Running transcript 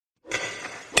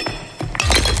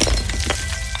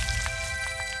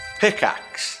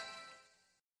Pickaxe.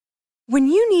 When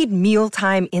you need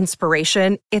mealtime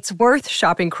inspiration, it's worth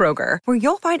shopping Kroger, where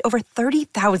you'll find over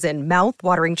 30,000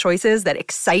 mouth-watering choices that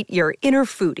excite your inner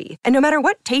foodie. And no matter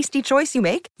what tasty choice you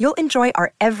make, you'll enjoy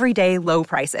our everyday low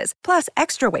prices, plus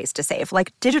extra ways to save,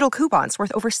 like digital coupons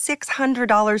worth over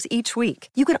 $600 each week.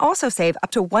 You can also save up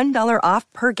to $1 off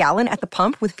per gallon at the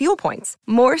pump with fuel points.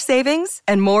 More savings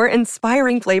and more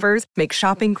inspiring flavors make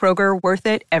shopping Kroger worth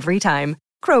it every time.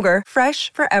 Kroger,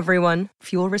 fresh for everyone.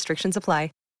 Fuel restrictions apply.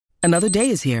 Another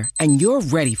day is here, and you're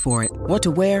ready for it. What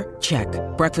to wear? Check.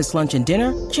 Breakfast, lunch, and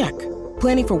dinner? Check.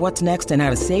 Planning for what's next and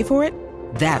how to save for it?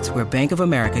 That's where Bank of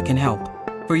America can help.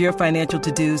 For your financial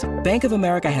to-dos, Bank of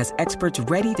America has experts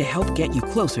ready to help get you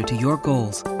closer to your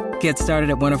goals. Get started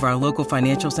at one of our local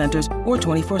financial centers or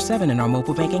 24/7 in our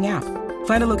mobile banking app.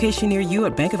 Find a location near you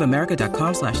at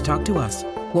bankofamerica.com/talktous.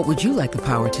 What would you like the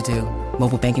power to do?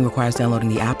 Mobile banking requires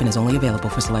downloading the app and is only available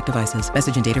for select devices.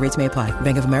 Message and data rates may apply.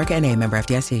 Bank of America N.A., member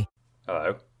FDIC.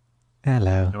 Hello.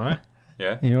 Hello. You all right?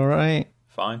 Yeah. You all right?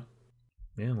 Fine.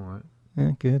 Yeah, I'm all right.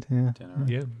 Yeah, good. Yeah.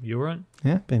 Yeah, you all right?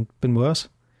 Yeah, been worse.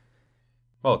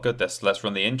 Well, good. Let's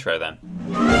run the intro then.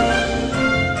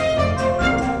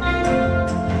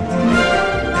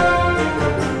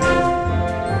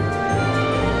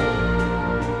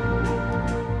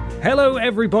 Hello,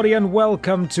 everybody, and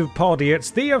welcome to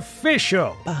Podiots, the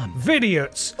official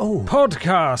Vidiots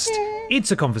podcast. It's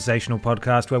a conversational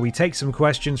podcast where we take some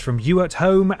questions from you at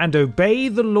home and obey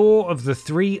the law of the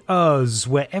three Us,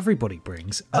 where everybody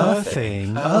brings a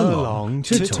thing along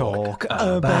to talk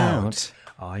about.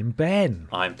 I'm Ben.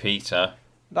 I'm Peter.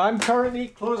 I'm currently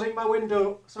closing my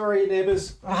window. Sorry,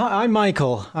 neighbours. I'm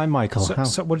Michael.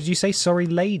 So what did you say? Sorry,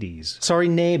 ladies. Sorry,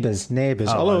 neighbours.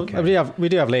 Oh, Although okay. we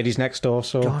do have ladies next door,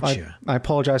 so Gotcha. I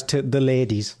apologise to the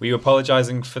ladies. Were you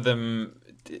apologising for them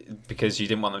because you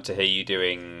didn't want them to hear you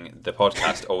doing the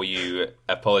podcast, or were you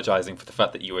apologising for the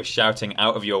fact that you were shouting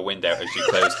out of your window as you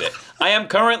closed it? I am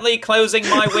currently closing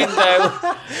my window.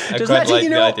 I quite like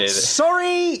the idea that...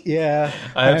 Sorry! Yeah.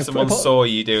 I hope someone saw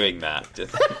you doing that.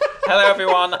 Hello,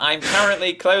 everyone. I'm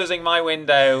currently closing my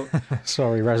window.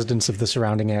 Sorry, residents of the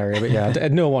surrounding area. But yeah,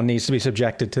 no one needs to be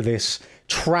subjected to this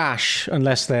trash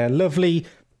unless they're lovely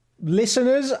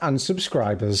listeners and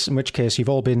subscribers, in which case you've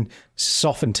all been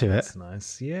softened to it. That's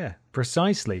nice. Yeah,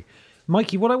 precisely.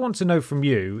 Mikey, what I want to know from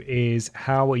you is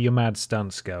how are your mad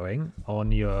stunts going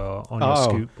on your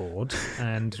scoot board,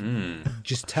 and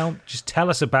just tell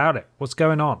us about it. What's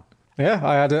going on? Yeah,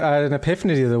 I had an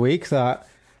epiphany the other week that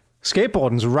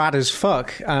skateboarding's rad as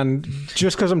fuck, and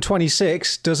just because I'm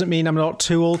 26 doesn't mean I'm not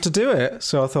too old to do it.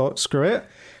 So I thought, screw it.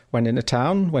 Went into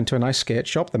town, went to a nice skate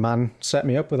shop. The man set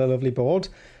me up with a lovely board.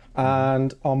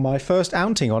 And on my first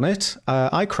outing on it,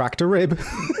 I cracked a rib.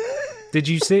 Did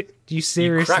you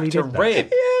seriously cracked a rib?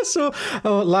 Yeah, so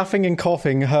laughing and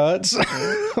coughing hurts.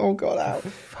 Oh, God, ow. For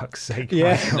fuck's sake.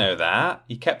 Yeah. I didn't know that.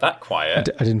 You kept that quiet.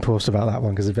 I didn't post about that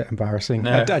one because it's a bit embarrassing.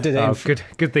 No. I did it.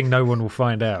 Good thing no one will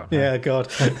find out. Yeah, God.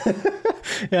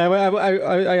 Yeah,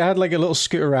 I had like a little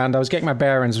scoot around. I was getting my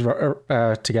bearings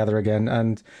together again,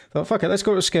 and thought, fuck it, let's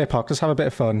go to a skate park. Let's have a bit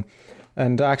of fun.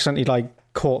 And I accidentally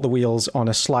caught the wheels on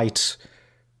a slight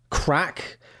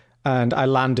crack, and I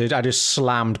landed. I just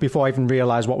slammed before I even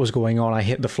realised what was going on. I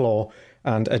hit the floor,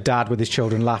 and a dad with his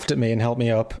children laughed at me and helped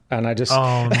me up. And I just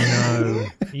oh no,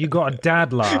 you got a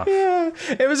dad laugh. Yeah,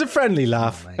 it was a friendly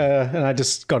laugh, and I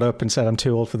just got up and said I'm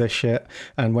too old for this shit,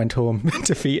 and went home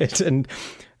defeated. And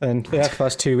yeah, for the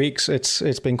first 2 weeks,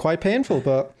 it's been quite painful,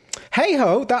 but hey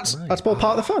ho, that's all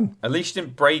part of the fun. At least you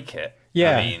didn't break it.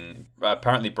 Yeah. I mean,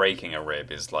 apparently breaking a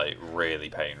rib is like really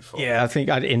painful. Yeah, I think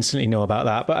I'd instantly know about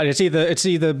that. But it's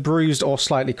either bruised or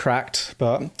slightly cracked.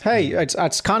 But hey,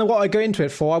 it's kind of what I go into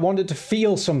it for. I wanted to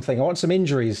feel something. I want some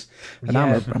injuries. And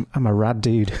Yeah. I'm a rad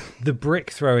dude. The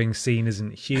brick throwing scene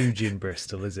isn't huge in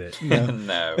Bristol, is it?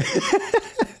 No.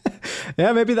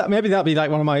 Yeah, maybe that'll be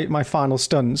like one of my final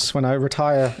stunts when I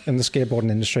retire in the skateboarding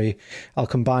industry. I'll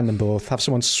combine them both. Have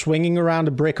someone swinging around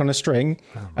a brick on a string,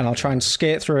 and I'll try and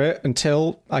skate through it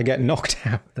until I get knocked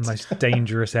out. The most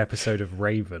dangerous episode of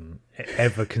Raven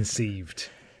ever conceived.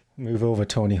 Move over,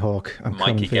 Tony Hawk.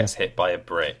 Mikey gets hit by a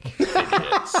brick.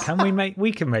 Idiots.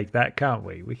 We can make that, can't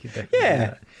we? We can definitely do Yeah.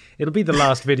 that. It'll be the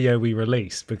last video we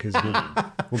release because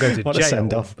we'll go to What a jail.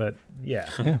 send-off. But yeah.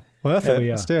 Worth There it. we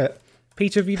are. Let's do it.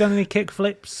 Peter, have you done any kick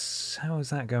flips? How is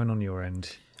that going on your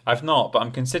end? I've not, but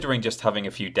I'm considering just having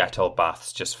a few Dettol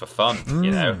baths just for fun,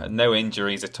 you know? No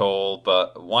injuries at all,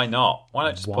 but why not? Why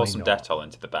not just pour some Dettol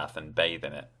into the bath and bathe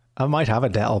in it? I might have a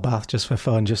Dettol bath just for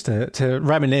fun, just to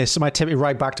reminisce. It might take me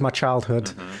right back to my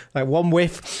childhood. Like one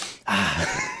whiff,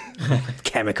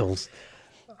 chemicals.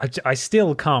 I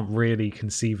still can't really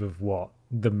conceive of what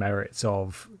the merits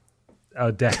of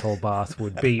a Dettol bath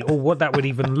would be, or what that would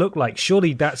even look like.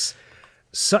 Surely that's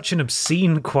such an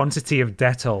obscene quantity of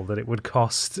Dettol that it would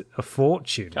cost a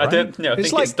fortune. Right? I don't know. I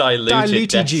think like it's diluted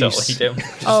Dettol. juice. You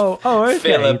don't Okay.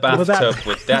 fill a bathtub that,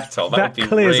 with Dettol. That that would be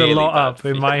clears really a lot bad up for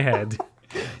in you. my head.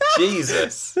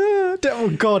 Jesus. Oh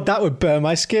God, that would burn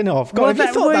my skin off. God, have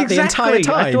you thought well, that the entire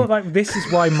time? I thought like this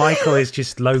is why Michael is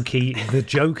just low key the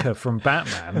Joker from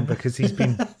Batman, because he's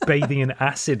been bathing in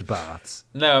acid baths.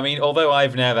 No, I mean, although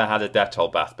I've never had a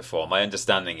Dettol bath before, my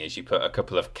understanding is you put a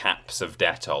couple of caps of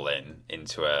Dettol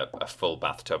into a full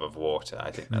bathtub of water.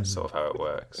 I think that's sort of how it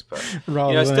works. But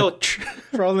rather, still,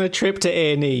 rather than a trip to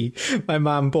A&E, my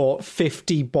man bought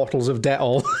 50 bottles of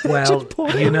Dettol.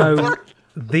 Well,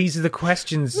 these are the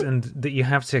questions that you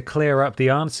have to clear up the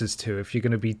answers to if you're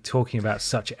going to be talking about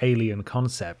such alien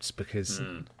concepts, because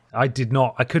I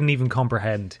couldn't even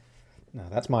comprehend. No,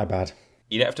 that's my bad.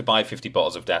 you don't have to buy 50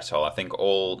 bottles of Dettol. I think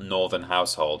all northern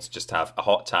households just have a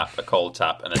hot tap, a cold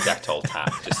tap, and a Dettol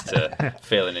tap just to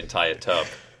fill an entire tub.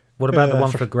 What about the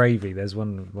one for gravy? There's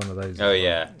one of those. Oh,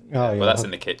 yeah. Oh, yeah. Well, that's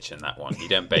in the kitchen, that one. You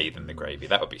don't bathe in the gravy.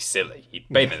 That would be silly. You'd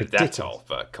bathe in the Dettol,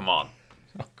 but come on.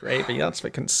 Oh, gravy, that's for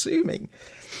consuming.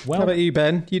 Well, How about you,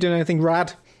 Ben? You doing anything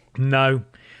rad? No.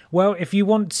 Well, if you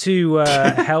want to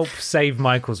help save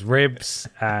Michael's ribs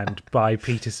and buy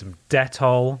Peter some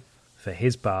Dettol for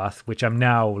his bath, which I'm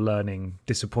now learning,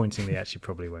 disappointingly, actually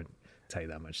probably won't take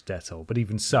that much Dettol, but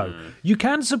even so, you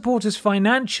can support us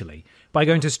financially by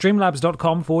going to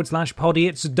streamlabs.com/poddy.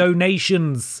 It's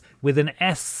donations with an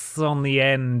S on the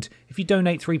end. If you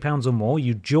donate £3 or more,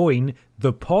 you join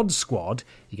the Pod Squad.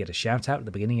 You get a shout out at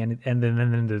the beginning and then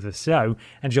end of the show,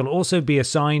 and you'll also be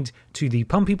assigned to the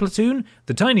Pumpy Platoon,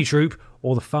 the Tiny Troop,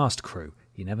 or the Fast Crew.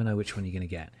 You never know which one you're going to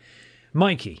get.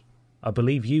 Mikey, I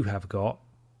believe you have got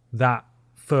that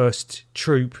first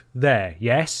troop there,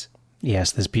 yes?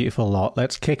 Yes, there's a beautiful lot.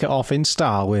 Let's kick it off in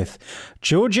style with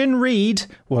Georgian Reed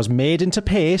was made into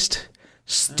paste,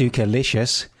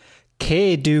 Stukalicious,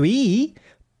 K-Doo-E,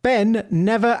 Ben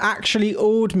never actually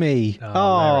owed me.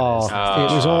 Oh,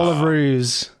 it was all a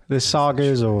ruse. The saga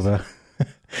is over.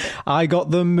 I got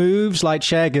the moves like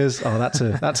Cheggers. Oh, that's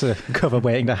a cover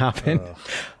waiting to happen.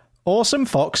 Awesome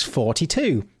Fox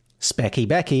 42, Specky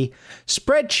Becky,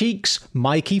 Spread Cheeks,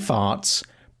 Mikey Farts,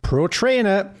 Pro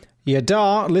Trainer,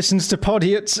 Yadar listens to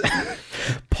Podiots,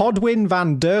 Podwin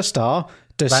Van Der Star,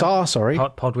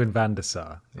 Podwin Van Der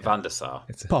Sar. Van der Sar.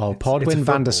 Podwin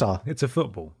Van Der Sar. It's a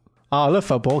football. I love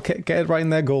football. Get it right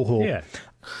in their goal hole. Yeah.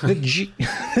 The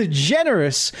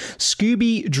generous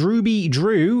Scooby Drooby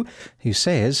Drew, who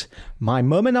says, my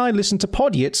mum and I listen to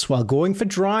Podiots while going for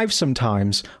drives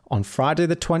sometimes. On Friday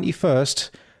the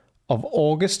 21st of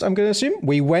August, I'm going to assume,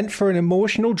 we went for an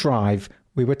emotional drive.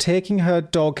 We were taking her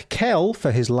dog Kel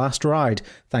for his last ride.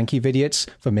 Thank you, Vidiots,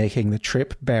 for making the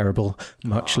trip bearable.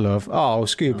 Much love. Oh,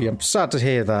 Scooby, I'm sad to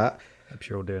hear that. Hope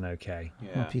you're all doing okay.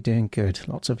 Yeah. Hope you're doing good.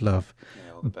 Lots of love.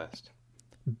 Yeah, all the best.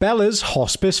 Bella's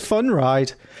Hospice Fun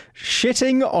Ride.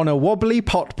 Shitting on a wobbly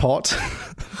pot.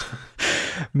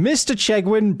 Mr.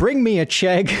 Chegwin, bring me a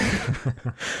Chegg.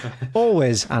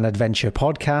 Always an adventure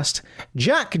podcast.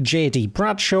 Jack J.D.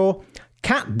 Bradshaw.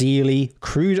 Cat Dealey,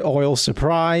 Crude Oil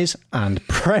Surprise, and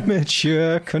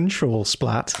Premature Control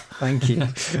Splat. Thank you.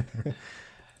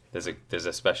 There's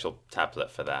a special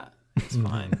tablet for that. It's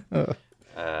fine.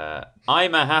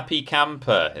 I'm a Happy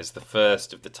Camper is the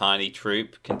first of the Tiny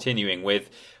Troop, continuing with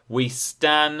We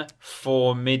Stan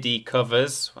for MIDI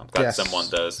covers. I'm glad someone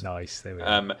does. Nice, there we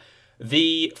go.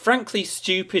 The frankly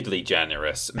stupidly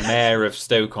generous Mayor of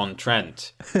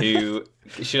Stoke-on-Trent, who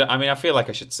I feel like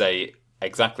I should say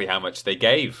exactly how much they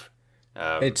gave.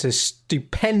 It's a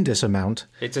stupendous amount.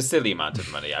 It's a silly amount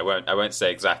of money. I won't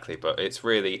say exactly, but it's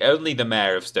really only the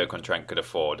mayor of Stoke-on-Trent could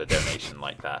afford a donation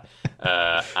like that.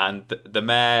 And the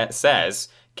mayor says,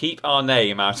 "Keep our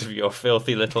name out of your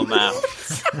filthy little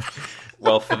mouths."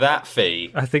 Well, for that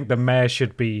fee, I think the mayor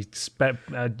should be,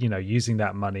 using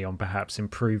that money on perhaps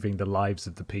improving the lives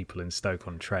of the people in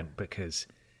Stoke-on-Trent, because.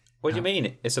 What do you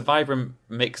mean? It's a vibrant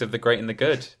mix of the great and the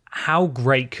good. How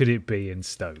great could it be in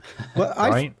Stoke? Well,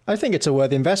 right? I think it's a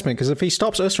worthy investment, because if he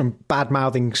stops us from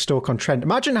bad-mouthing Stoke-on-Trent,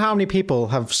 imagine how many people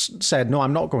have said, no,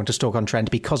 I'm not going to Stoke-on-Trent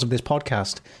because of this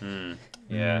podcast.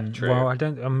 Yeah, true. Well,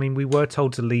 we were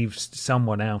told to leave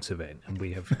someone out of it, and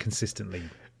we have consistently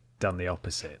done the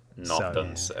opposite.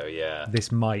 Yeah.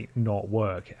 This might not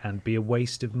work and be a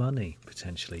waste of money,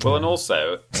 potentially. Well, and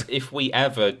also, if we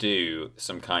ever do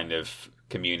some kind of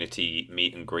community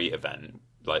meet and greet event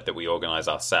like that we organise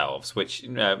ourselves, which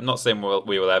I'm not saying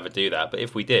we will ever do that, but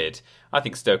if we did, I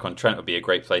think Stoke-on-Trent would be a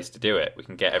great place to do it. We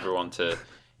can get everyone to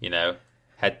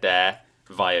head there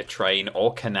via train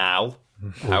or canal,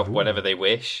 whatever they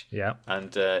wish. Yeah.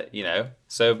 And,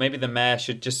 so maybe the mayor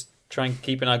should just try and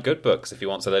keep in our good books if he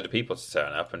wants a load of people to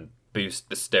turn up and boost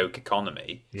the Stoke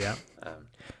economy. Yeah.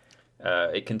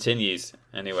 It continues,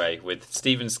 anyway, with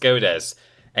Stephen Skodes,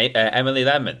 Emily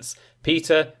Lemons.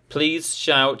 Peter, please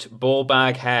shout ball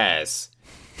bag hairs.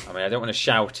 I mean, I don't want to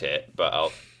shout it,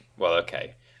 but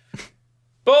okay.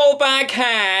 Ball bag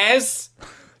hairs!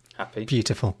 Happy.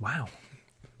 Beautiful. Wow.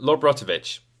 Lord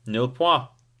Brotovich, nil point.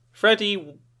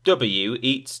 Freddie W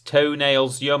eats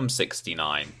toenails yum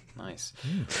 69. Nice.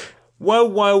 Whoa,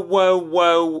 whoa, whoa,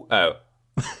 whoa. Oh.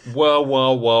 Whoa,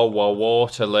 whoa, whoa, whoa,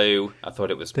 Waterloo. I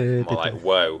thought it was more like,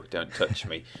 whoa, don't touch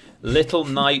me. Little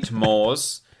Night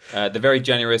Moors. The very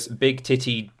generous Big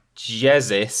Titty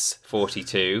Jesus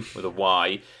 42 with a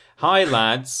Y. Hi,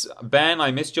 lads. Ben,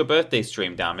 I missed your birthday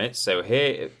stream, damn it. So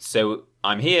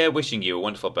I'm here wishing you a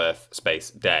wonderful birth space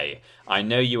day. I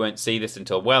know you won't see this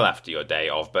until well after your day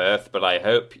of birth, but I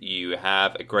hope you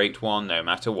have a great one no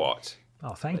matter what.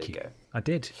 Oh, thank you. Go. I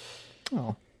did.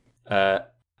 Oh.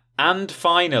 And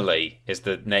finally is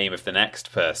the name of the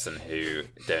next person who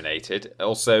donated.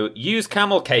 Also, use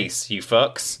camel case, you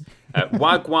fucks.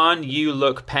 Wagwan, you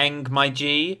look peng, my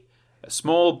G.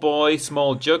 Small boy,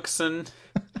 small Jugson.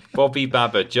 Bobby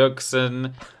Baba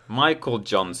Jugson. Michael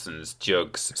Johnson's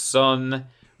Jug's son.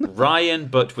 Ryan,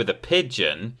 but with a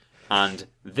pigeon. And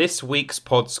this week's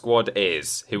pod squad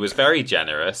is, who was very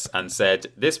generous and said,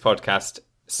 this podcast,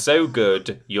 so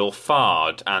good, you'll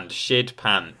fard and shid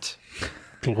pant.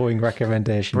 Glowing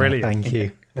recommendation. Brilliant. Thank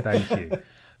you. Thank you.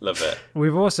 Love it.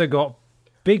 We've also got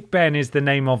Big Ben is the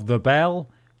name of the bell.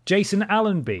 Jason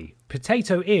Allenby,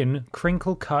 Potato in,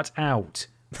 crinkle cut out.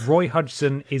 Roy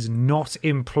Hodgson is not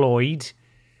employed.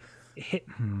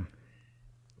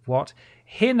 What?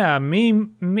 Hina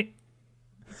mim.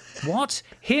 What?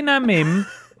 Hina mim.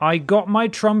 I got my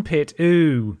trumpet.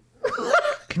 Ooh.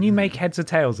 Can you make heads or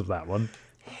tails of that one?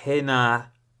 Hina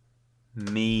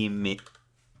me.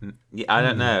 I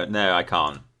don't know. No, I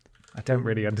can't. I don't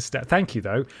really understand. Thank you,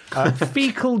 though.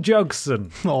 Fecal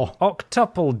Jugson. Oh.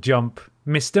 Octuple Jump.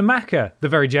 Mr. Macca, the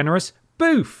very generous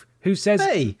Boof, who says,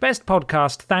 Hey. best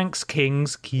podcast, thanks,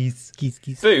 Kings. Keys.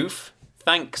 Boof,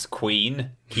 thanks, Queen.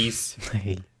 Keys.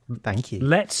 Hey, thank you.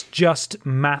 Let's just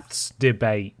maths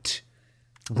debate.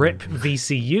 Rip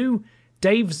VCU.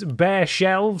 Dave's bare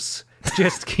shelves.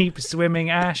 Just keep swimming,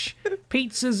 Ash.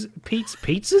 Peter's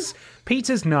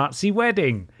Nazi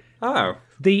wedding. Oh.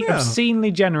 The obscenely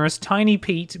generous Tiny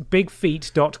Pete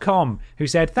BigFeet.com, who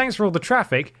said, thanks for all the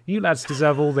traffic. You lads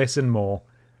deserve all this and more.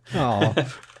 Oh.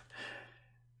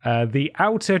 The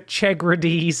Outer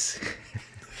Chegrades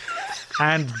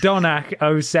and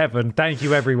Donak07. Thank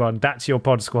you, everyone. That's your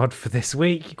pod squad for this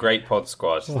week. Great pod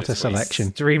squad. What a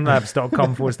selection.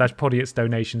 Streamlabs.com/podiats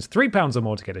donations. £3 or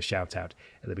more to get a shout out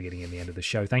at the beginning and the end of the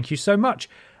show. Thank you so much.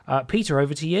 Peter,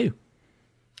 over to you.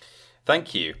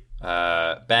 Thank you.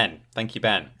 Ben. Thank you,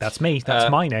 Ben. That's me. That's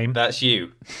my name. That's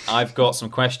you. I've got some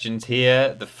questions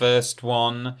here. The first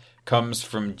one comes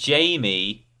from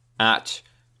Jamie at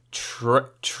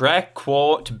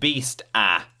Trequart Beast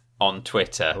on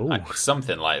Twitter.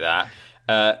 Something like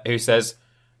that. Who says,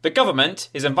 the government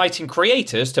is inviting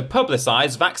creators to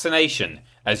publicise vaccination.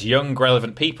 As young,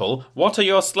 relevant people, what are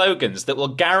your slogans that will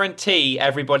guarantee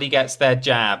everybody gets their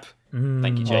jab?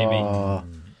 Thank you, Jamie.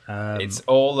 It's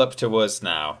all up to us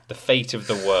now. The fate of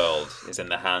the world is in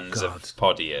the hands of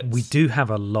Podiots. We do have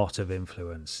a lot of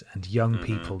influence, and young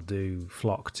people do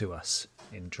flock to us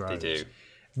in droves. They do.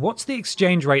 What's the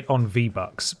exchange rate on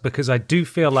V-Bucks? Because I do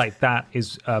feel like that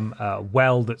is a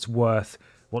well that's worth,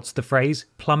 what's the phrase?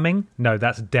 Plumbing? No,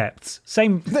 that's depths.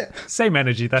 Same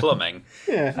energy there. Plumbing.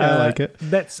 Yeah, I like it.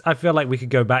 I feel like we could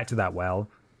go back to that well,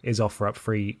 is offer up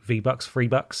free V-Bucks, free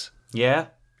bucks. Yeah.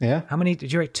 Yeah. How many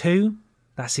did you rate? 2?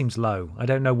 That seems low. I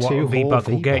don't know what 2 a V-Buck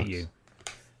whole will get V-Bucks. you.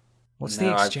 What's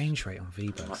the exchange rate on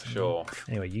V-Bucks? Not sure.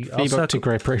 Anyway, V-Buck to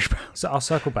Great British Pound. So I'll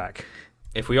circle back.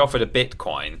 If we offered a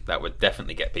Bitcoin, that would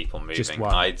definitely get people moving. Just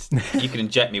one. You can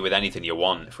inject me with anything you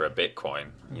want for a Bitcoin.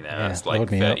 You know, that's like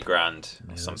load me 30 up. grand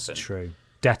or something. That's true.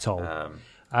 Dettol.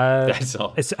 That's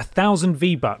all. It's 1,000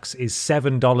 V-Bucks is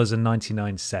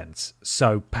 $7.99.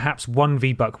 So perhaps 1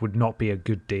 V-Buck would not be a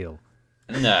good deal.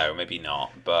 No, maybe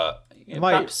not. But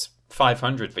Might- perhaps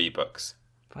 500 V-Bucks.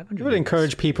 500 You would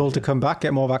encourage people to come back,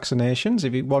 get more vaccinations.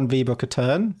 If you 1 V-Buck a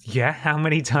turn, Yeah, how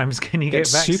many times can you get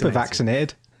get vaccinated? super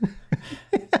vaccinated.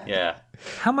 Yeah.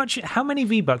 How many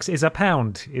V-Bucks is a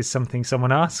pound? Is something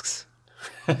someone asks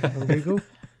on Google.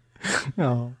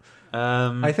 Oh.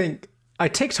 I think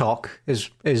TikTok is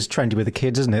trendy with the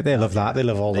kids, isn't it? They love that. They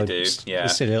love all They the do, yeah.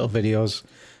 silly little videos.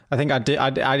 I think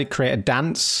I'd create a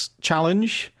dance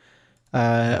challenge.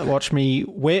 Watch me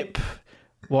whip.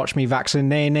 Watch me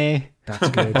vaccinate. That's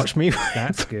good. Watch me.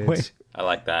 That's good. Whip. I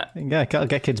like that. Yeah, I'll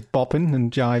get kids bopping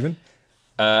and jiving.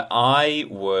 I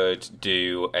would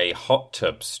do a hot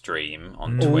tub stream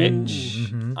on Twitch.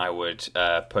 Mm-hmm. I would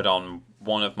put on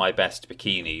one of my best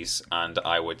bikinis, and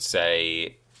I would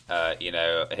say,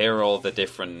 here are all the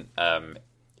different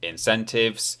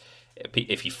incentives.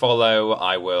 If you follow,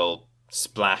 I will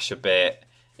splash a bit.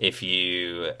 If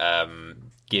you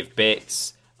give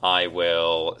bits, I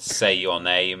will say your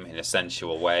name in a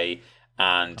sensual way.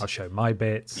 And I'll show my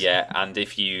bits. yeah, and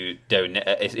if you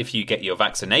get your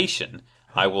vaccination,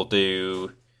 I will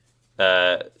do.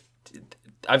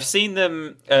 I've seen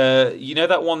them.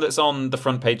 That one that's on the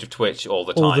front page of Twitch all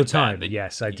the time. All the time. Ben, that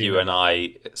Yes, I do. You and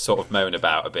I sort of moan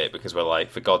about a bit because we're like,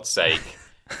 for God's sake,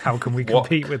 How can we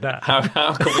compete with that? How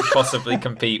can we possibly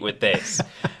compete with this?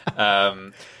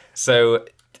 So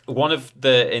one of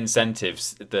the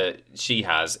incentives that she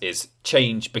has is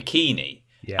change bikini.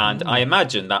 Yeah. And I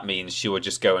imagine that means she would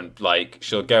just go and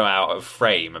she'll go out of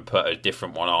frame and put a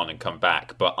different one on and come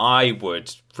back. But I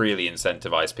would really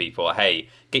incentivize people. Hey,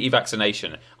 get your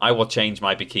vaccination. I will change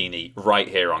my bikini right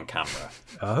here on camera.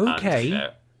 Okay.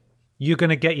 And, You're going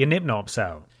to get your nip nops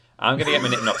out. I'm going to get my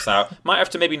nip nops out. Might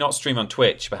have to maybe not stream on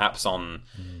Twitch, perhaps on,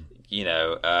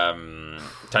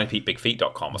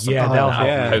 tinypetebigfeet.com or something. Yeah,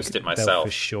 I'll post it They'll myself.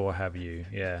 for sure have you.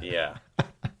 Yeah. Yeah.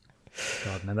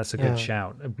 God, man, that's a good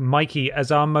shout, Mikey.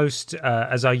 As our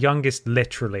youngest,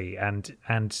 literally, and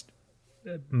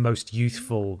most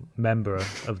youthful member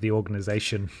of the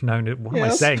organization, known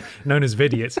as known as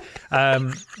Vidiots.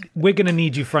 We're going to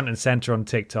need you front and center on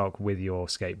TikTok with your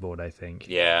skateboard, I think.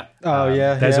 Yeah.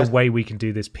 There's a way we can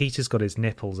do this. Peter's got his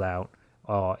nipples out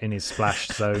in his splash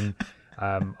zone.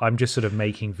 I'm just sort of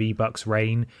making V-Bucks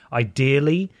rain.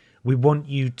 Ideally, we want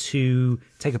you to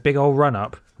take a big old run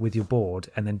up with your board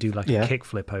and then do like a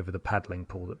kickflip over the paddling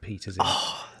pool that Peter's in.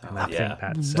 And I think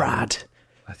that's Rad.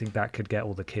 I think that could get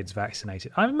all the kids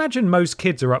vaccinated. I imagine most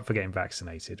kids are up for getting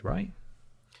vaccinated, right?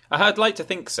 I'd like to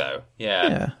think so.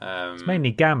 Yeah. It's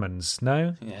mainly gammons,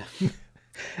 no? Yeah.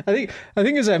 I think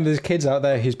there's kids out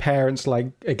there whose parents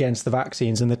like against the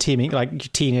vaccines and the teaming,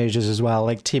 like teenagers as well,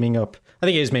 like teaming up. I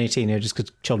think it is mainly teenagers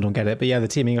because children don't get it, but yeah, they're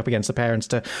teaming up against the parents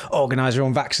to organise their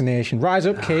own vaccination. Rise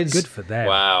up, kids! Good for them.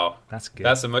 Wow. That's good.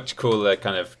 That's a much cooler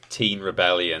kind of teen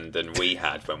rebellion than we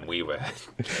had when we were,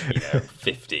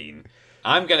 15.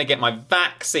 I'm going to get my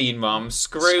vaccine, Mum.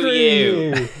 Screw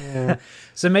you. Yeah.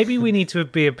 So maybe we need to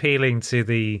be appealing to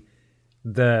the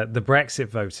Brexit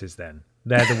voters then.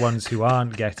 They're the ones who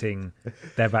aren't getting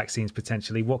their vaccines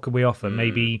potentially. What could we offer?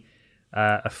 Maybe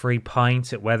a free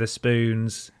pint at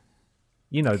Wetherspoons.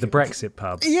 The Brexit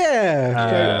pub.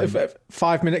 Yeah.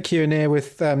 5-minute Q&A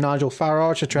with Nigel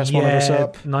Farage to dress one of us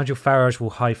up. Nigel Farage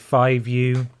will high-five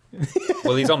you.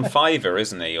 Well, he's on Fiverr,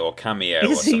 isn't he? Or Cameo.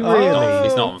 Is or he something. really?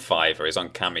 He's not on Fiverr. He's on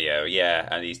Cameo, yeah.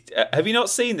 And he's... have you not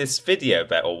seen this video?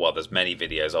 There's many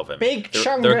videos of him. Big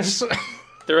Chungus.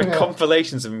 There are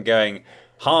compilations of him going...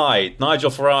 Hi, Nigel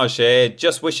Farage here,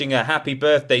 just wishing a happy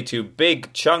birthday to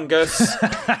Big Chungus.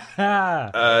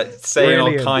 Saying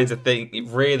Brilliant. all kinds of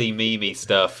things, really memey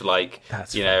stuff like,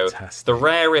 That's fantastic. the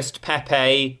rarest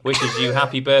Pepe wishes you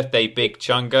happy birthday, Big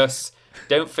Chungus.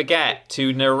 Don't forget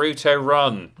to Naruto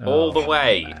run all the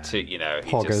way to,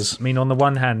 Poggers. I mean, on the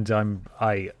one hand,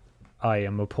 I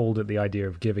am appalled at the idea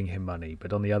of giving him money,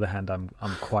 but on the other hand, I'm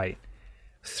quite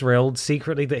thrilled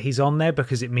secretly that he's on there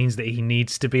because it means that he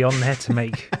needs to be on there to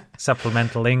make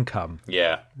supplemental income.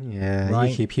 Yeah. Yeah, Right.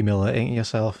 you keep humiliating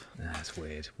yourself. That's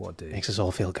weird. What do? Makes us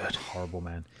all feel good. Horrible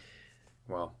man.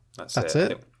 Well, that's it. I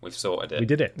think we've sorted it. We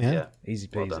did it. Yeah. Easy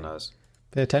Well peasy. done, us.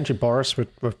 Pay attention, Boris.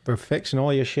 We're fixing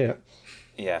all your shit.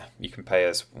 Yeah, you can pay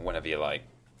us whenever you like.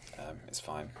 It's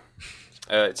fine.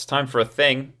 It's time for a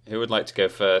thing. Who would like to go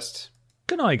first?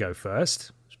 Can I go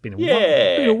first? It's been a Yeah.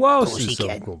 while, been a while course since you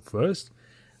I've can. gone first.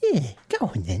 Yeah, go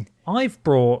on then. I've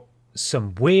brought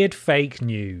some weird fake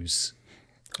news.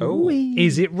 Oh.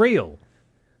 Is it real?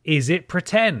 Is it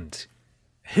pretend?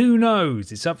 Who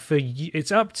knows? It's up for you.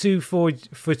 It's up to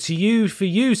you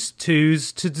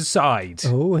to decide.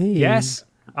 Oh, Yes?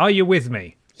 Are you with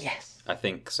me? I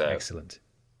think so. Excellent.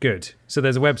 Good. So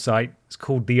there's a website. It's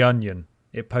called The Onion.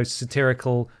 It posts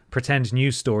satirical pretend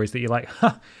news stories that you're like,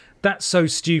 huh, that's so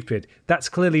stupid. That's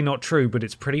clearly not true, but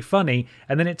it's pretty funny.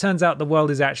 And then it turns out the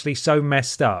world is actually so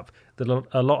messed up that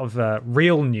a lot of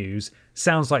real news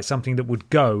sounds like something that would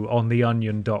go on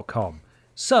theonion.com.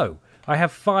 So I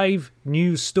have 5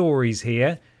 news stories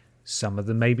here. Some of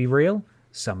them may be real.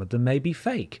 Some of them may be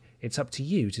fake. It's up to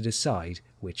you to decide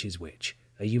which is which.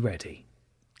 Are you ready?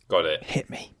 Got it. Hit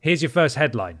me. Here's your first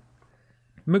headline.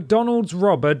 McDonald's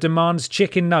robber demands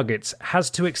chicken nuggets, has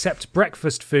to accept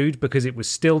breakfast food because it was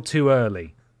still too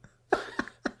early.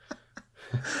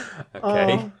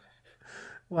 Okay.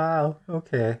 Wow.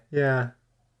 Okay. Yeah.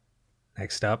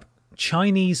 Next up,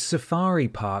 Chinese safari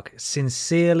park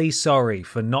sincerely sorry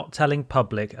for not telling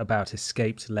public about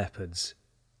escaped leopards.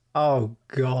 Oh,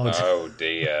 God. Oh,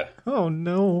 dear. Oh,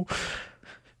 no.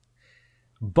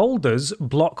 Boulders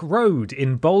block road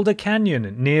in Boulder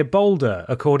Canyon near Boulder,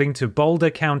 according to Boulder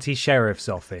County Sheriff's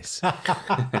Office.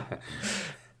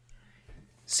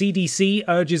 CDC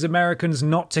urges Americans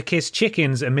not to kiss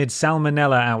chickens amid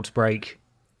salmonella outbreak.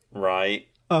 Right.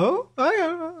 Oh,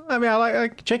 I mean, I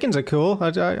like chickens are cool.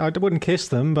 I wouldn't kiss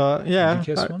them, but yeah. Would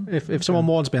you kiss one? If someone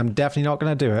warns me, I'm definitely not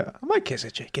going to do it. I might kiss a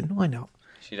chicken. Why not?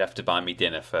 She'd have to buy me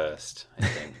dinner first, I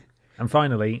think. And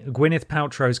finally, Gwyneth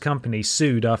Paltrow's company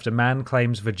sued after man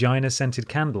claims vagina-scented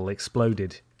candle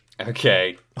exploded.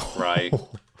 Okay, right.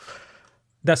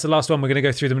 That's the last one. We're going to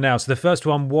go through them now. So the first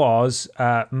one was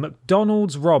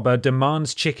McDonald's robber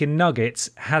demands chicken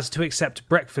nuggets, has to accept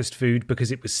breakfast food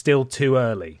because it was still too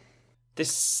early.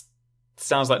 This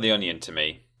sounds like The Onion to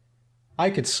me. I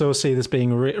could so see this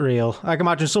being real. I can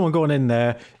imagine someone going in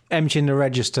there, emptying the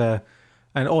register,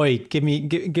 and oi, give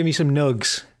me some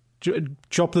nugs.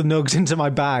 Drop the nugs into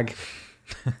my bag,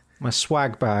 my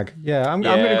swag bag. Yeah, I'm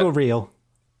going to go real.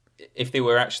 If they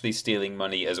were actually stealing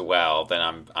money as well, then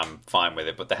I'm fine with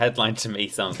it. But the headline to me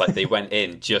sounds like they went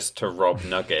in just to rob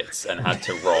nuggets and had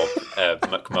to rob a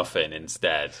McMuffin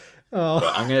instead. Oh.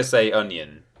 But I'm going to say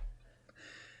Onion.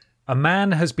 A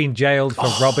man has been jailed for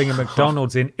robbing a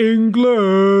McDonald's in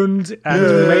England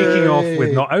and making off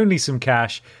with not only some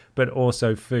cash, but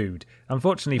also food.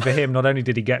 Unfortunately for him, not only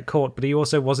did he get caught, but he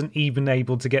also wasn't even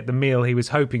able to get the meal he was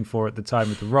hoping for at the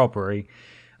time of the robbery.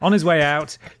 On his way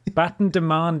out, Batten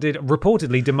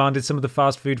reportedly demanded some of the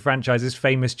fast food franchise's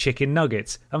famous chicken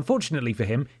nuggets. Unfortunately for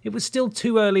him, it was still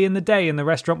too early in the day and the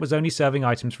restaurant was only serving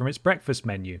items from its breakfast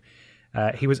menu.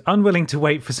 He was unwilling to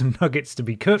wait for some nuggets to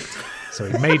be cooked, so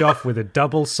he made off with a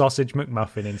double sausage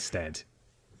McMuffin instead.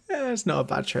 Yeah, it's not a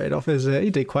bad trade-off, is it? He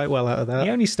did quite well out of that. He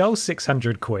only stole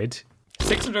 600 quid.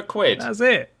 600 quid? That's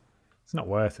it. It's not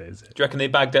worth it, is it? Do you reckon they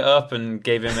bagged it up and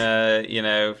gave him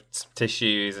some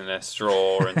tissues and a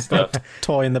straw and stuff?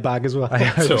 Toy in the bag as well. I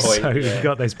hope so. Yeah. He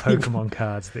got those Pokemon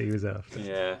cards that he was after.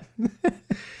 Yeah.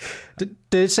 Did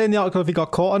it say in the article if he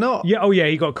got caught or not? Yeah. Oh, yeah.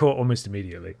 He got caught almost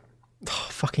immediately. Oh,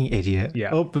 fucking idiot. Yeah.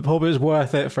 Hope it was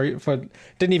worth it for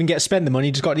didn't even get to spend the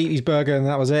money, just got to eat his burger and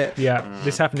that was it. Yeah.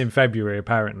 This happened in February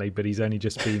apparently, but he's only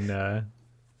just been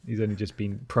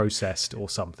processed or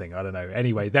something. I don't know.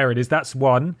 Anyway, there it is. That's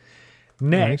one.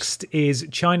 Next is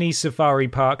Chinese safari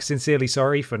park sincerely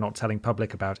sorry for not telling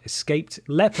public about escaped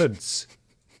leopards.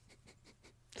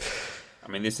 I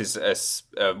mean, this is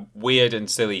a weird and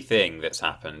silly thing that's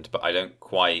happened, but I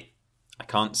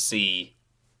can't see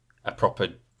a proper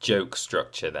joke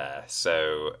structure there.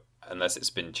 So unless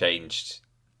it's been changed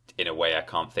in a way I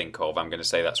can't think of, I'm going to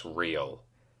say that's real.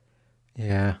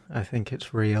 Yeah, I think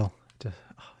it's real.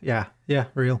 Yeah,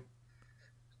 real.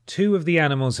 2 of the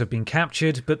animals have been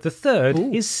captured, but the third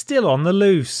is still on the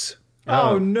loose.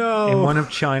 Oh no! In one of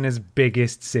China's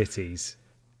biggest cities.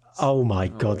 Oh my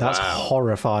god, that's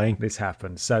horrifying. This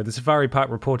happened. So the safari park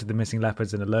reported the missing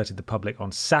leopards and alerted the public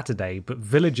on Saturday, but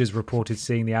villagers reported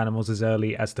seeing the animals as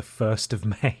early as the 1st of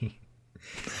May.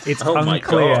 It's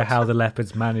unclear how the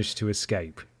leopards managed to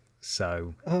escape.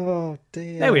 So, oh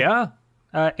dear. There we are.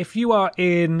 If you are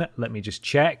in, let me just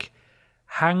check,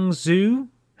 Hangzhou,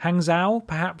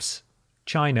 perhaps,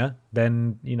 China,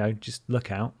 then, just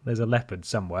look out. There's a leopard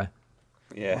somewhere.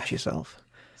 Yeah. Watch yourself.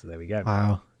 So there we go.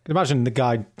 Wow. I can imagine the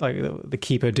guy, like the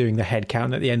keeper, doing the head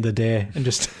count at the end of the day and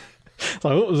just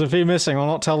like, oh, there's a few missing. I'll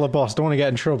not tell the boss. Don't want to get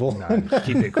in trouble. No,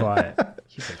 keep it quiet.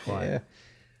 Yeah.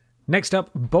 Next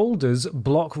up, boulders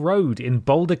block road in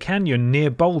Boulder Canyon near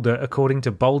Boulder, according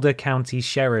to Boulder County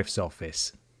Sheriff's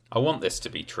Office. I want this to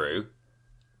be true,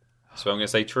 so I'm going to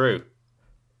say true.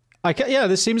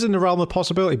 This seems in the realm of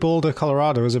possibility. Boulder,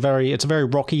 Colorado is a very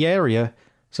rocky area.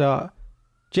 So,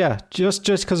 yeah, just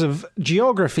because of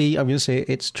geography, I'm going to say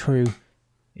it's true.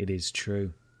 It is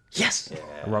true. Yes! Yeah.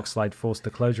 A rock slide forced the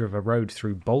closure of a road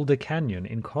through Boulder Canyon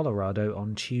in Colorado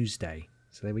on Tuesday.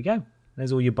 So there we go.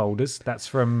 There's all your boulders. That's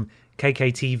from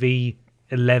KKTV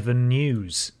 11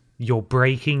 News, your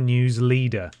breaking news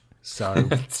leader. So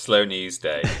slow news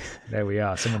day. There we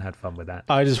are. Someone had fun with that.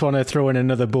 I just want to throw in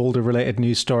another Boulder-related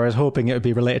news story. I was hoping it would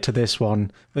be related to this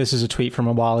one. This is a tweet from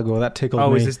a while ago that tickled me.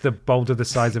 Oh, is this the boulder the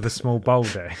size of a small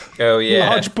boulder? Oh, yeah.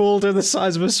 Large boulder the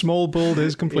size of a small boulder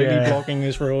is completely blocking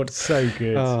this road. So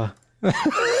good.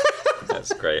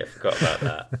 That's great. I forgot about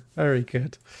that. Very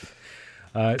good.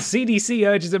 CDC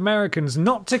urges Americans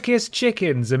not to kiss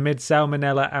chickens amid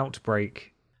salmonella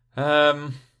outbreak.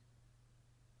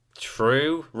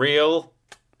 True? Real?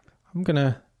 I'm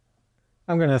gonna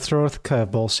throw a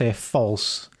curveball, say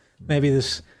false. Maybe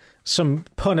there's some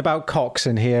pun about cocks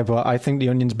in here, but I think the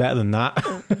Onion's better than that.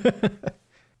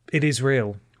 It is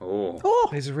real. Oh.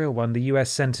 It is a real one. The US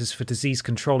Centers for Disease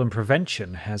Control and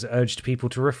Prevention has urged people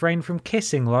to refrain from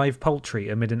kissing live poultry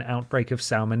amid an outbreak of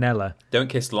salmonella. Don't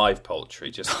kiss live poultry.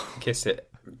 Just kiss it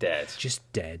dead.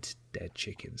 Just dead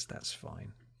chickens. That's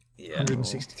fine. Yeah.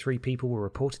 163 people were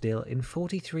reported ill in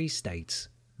 43 states.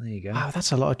 There you go. Wow,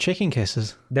 that's a lot of chicken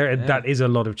kisses. That is a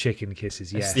lot of chicken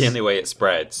kisses, yes. It's the only way it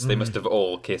spreads. They must have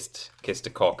all kissed a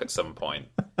cock at some point.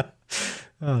 Oh,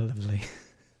 lovely.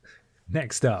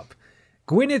 Next up,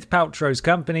 Gwyneth Paltrow's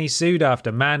company sued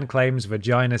after man claims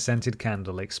vagina-scented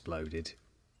candle exploded.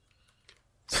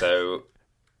 So,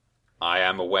 I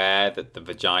am aware that the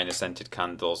vagina-scented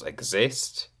candles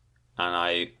exist, and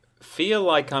I feel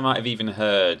like I might have even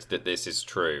heard that this is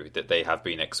true, that they have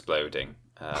been exploding.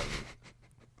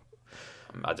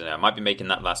 I don't know, I might be making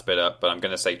that last bit up, but I'm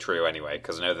going to say true anyway,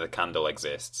 because I know that the candle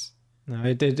exists. No,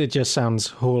 it just sounds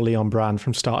wholly on brand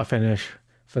from start to finish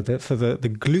for the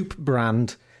Gloop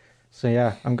brand. So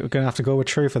yeah, I'm going to have to go with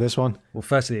true for this one. Well,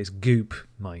 firstly, it's Goop,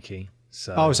 Mikey.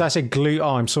 So I said glue.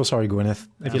 Oh, I'm so sorry, Gwyneth,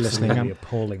 if you're listening. Absolutely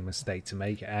appalling mistake to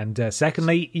make. And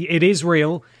secondly, it is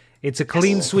real. It's a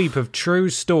clean sweep of true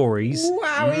stories.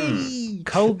 Wowie!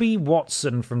 Colby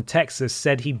Watson from Texas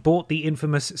said he bought the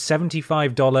infamous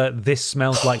 $75 This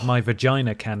Smells Like My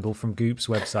Vagina candle from Goop's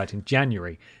website in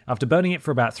January. After burning it for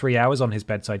about 3 hours on his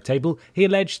bedside table, he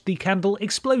alleged the candle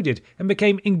exploded and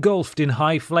became engulfed in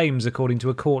high flames, according to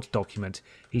a court document.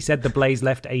 He said the blaze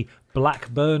left a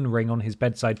black burn ring on his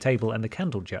bedside table and the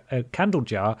candle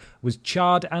jar was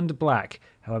charred and black.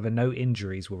 However, no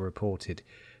injuries were reported.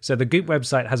 So the Goop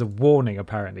website has a warning,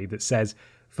 apparently, that says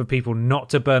for people not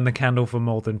to burn the candle for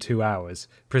more than 2 hours,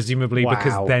 presumably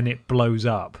because then it blows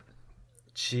up.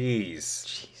 Jeez.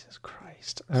 Jesus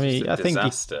Christ. I mean, I think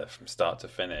disaster from start to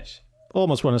finish.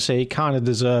 Almost want to say you kind of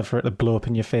deserve for it to blow up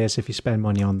in your face if you spend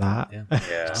money on that. Yeah.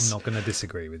 I'm not going to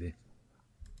disagree with you.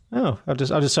 Oh, I'll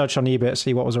just search on eBay to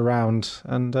see what was around,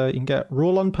 and you can get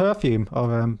roll-on perfume of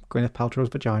Gwyneth Paltrow's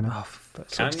vagina. Oh, for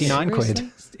 69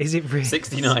 quid. Is it really?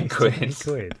 69 quid.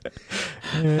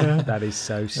 Yeah. That is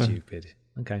so stupid.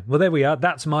 Okay, well, there we are.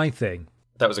 That's my thing.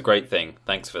 That was a great thing.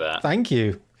 Thanks for that. Thank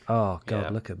you. Oh, God, Yeah.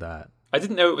 look at that. I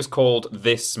didn't know it was called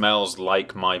This Smells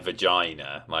Like My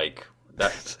Vagina. Like,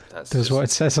 that's That's just, what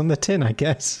it says on the tin, I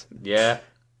guess. yeah,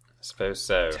 I suppose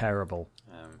so. Terrible.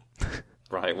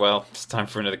 Right, well, it's time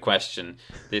for another question.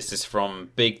 This is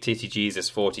from Big Titty Jesus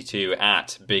 42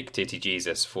 at Big Titty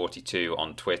Jesus 42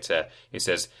 on Twitter. He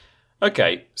says,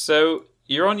 okay, so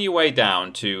you're on your way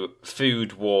down to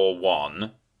Food War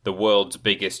 1, the world's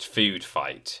biggest food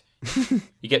fight.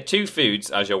 You get 2 foods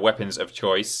as your weapons of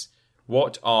choice.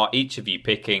 What are each of you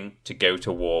picking to go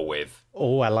to war with?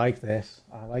 Oh, I like this.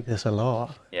 I like this a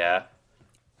lot. Yeah.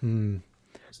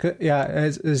 Yeah,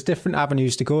 there's different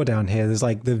avenues to go down here. There's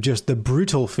like just the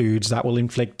brutal foods that will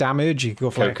inflict damage. You can go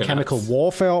for like a chemical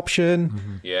warfare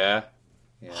option. Yeah.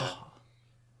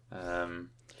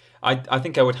 I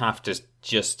think I would have to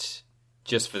just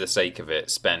for the sake of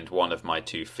it spend one of my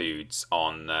 2 foods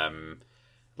on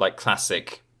like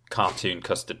classic cartoon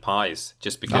custard pies,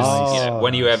 just because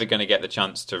when are you ever going to get the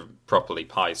chance to properly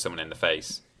pie someone in the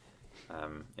face?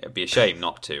 It'd be a shame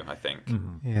not to, I think.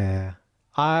 Yeah.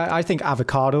 I think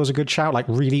avocado is a good shout, like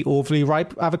really overly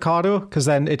ripe avocado, because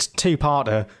then it's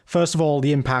 2-parter. First of all,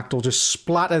 the impact will just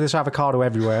splatter this avocado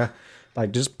everywhere,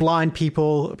 like just blind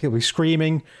people be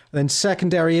screaming. And then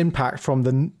secondary impact from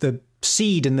the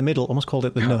seed in the middle, almost called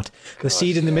it the nut. The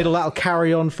seed in the middle, that'll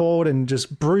carry on forward and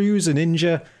just bruise and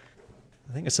injure.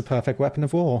 I think it's the perfect weapon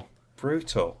of war.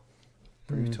 Brutal.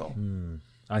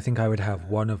 I think I would have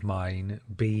one of mine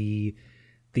be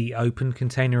the open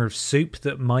container of soup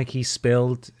that Mikey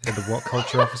spilled at the What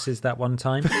Culture offices that one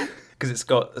time. Because it's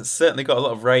certainly got a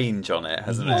lot of range on it,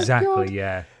 hasn't it? Exactly,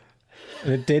 yeah.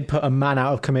 And it did put a man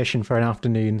out of commission for an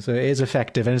afternoon, so it is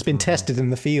effective, and it's been tested in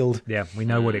the field. Yeah, we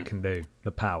know what it can do.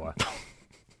 The power.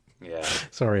 Yeah.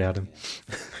 Sorry, Adam.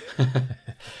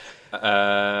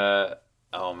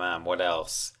 Oh man, what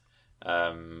else?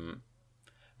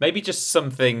 Maybe just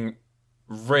something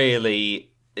really...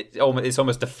 It's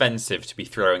almost offensive to be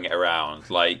throwing it around,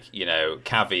 like,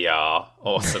 caviar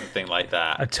or something like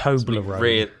that. A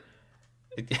Toblerone.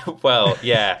 Well,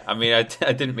 yeah. I mean, I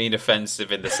didn't mean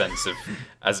offensive in the sense of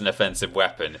as an offensive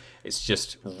weapon. It's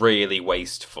just really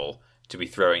wasteful to be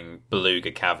throwing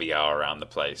beluga caviar around the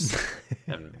place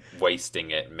and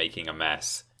wasting it and making a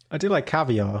mess. I do like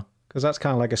caviar, because that's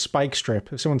kind of like a spike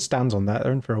strip. If someone stands on that,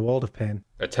 they're in for a world of pain.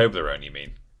 A Toblerone, you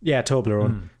mean? Yeah,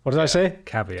 Toblerone. What did I say?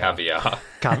 Caviar.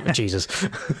 Jesus.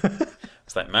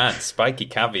 It's like, man, spiky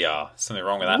caviar. Something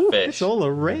wrong with that Ooh, fish. it's all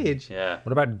a rage. Yeah.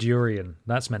 What about durian?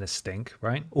 That's meant to stink,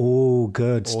 right? Oh,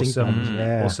 good. Stink bombs,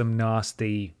 yeah. Or some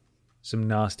nasty,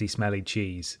 smelly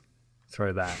cheese.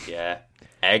 Throw that. Yeah.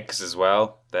 Eggs as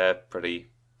well. They're pretty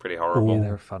horrible. Yeah,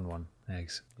 they're a fun one.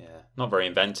 Eggs. Yeah. Not very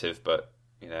inventive, but,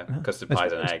 custard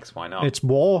pies and eggs, why not? It's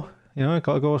war. Got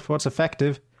to go for what's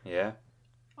effective. Yeah.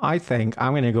 I think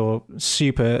I'm going to go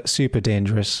super, super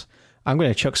dangerous. I'm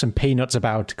going to chuck some peanuts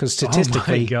about, because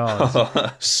statistically,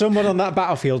 someone on that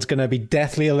battlefield's going to be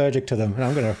deathly allergic to them, and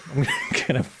I'm going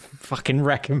to fucking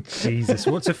wreck them. Jesus,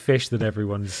 what's a fish that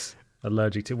everyone's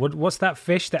allergic to? What's that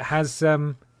fish that has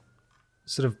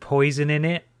sort of poison in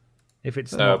it? If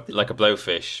it's like a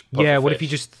blowfish. Yeah, what pufferfish. if you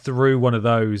just threw one of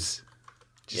those?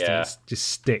 Just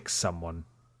sticks someone.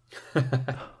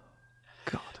 God.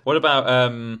 What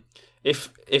about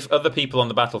if other people on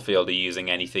the battlefield are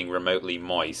using anything remotely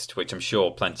moist, which I'm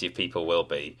sure plenty of people will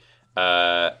be,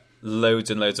 loads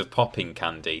and loads of popping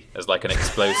candy as like an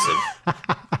explosive.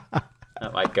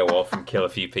 That might go off and kill a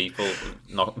few people,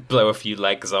 blow a few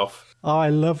legs off. Oh, I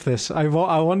love this. I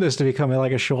want this to become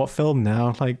like a short film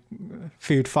now. Like,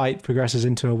 food fight progresses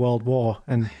into a world war,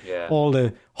 and all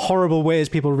the horrible ways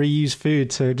people reuse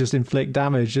food to just inflict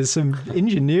damage. There's some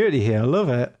ingenuity here. I love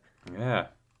it. Yeah.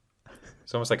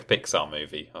 It's almost like a Pixar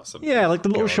movie or something. Yeah, like the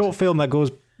little short film that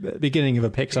goes at the beginning of a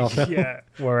Pixar film. Yeah,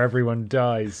 where everyone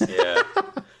dies. Yeah.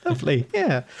 Lovely.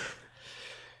 Yeah.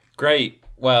 Great.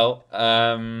 Well,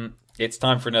 it's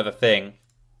time for another thing.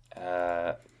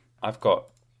 I've got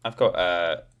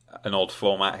an old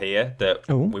format here that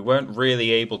we weren't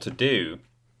really able to do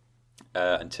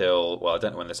until, well, I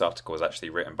don't know when this article was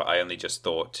actually written, but I only just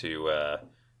thought to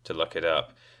look it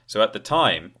up. So at the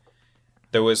time,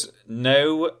 there was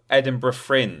no Edinburgh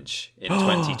Fringe in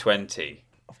 2020.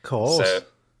 Of course. So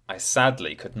I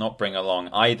sadly could not bring along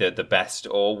either the best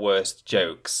or worst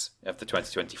jokes of the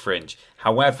 2020 Fringe.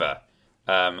 However,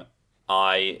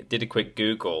 I did a quick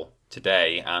Google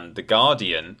today, and The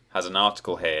Guardian has an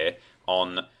article here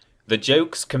on the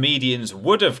jokes comedians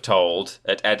would have told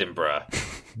at Edinburgh.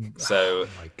 So, oh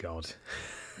my God.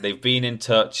 They've been in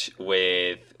touch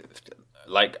with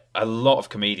like a lot of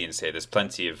comedians here. There's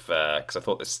plenty of, because I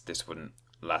thought this wouldn't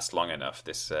last long enough,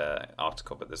 this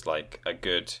article, but there's like a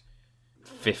good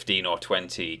 15 or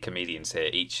 20 comedians here.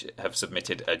 Each have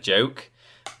submitted a joke.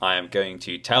 I am going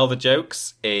to tell the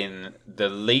jokes in the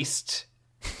least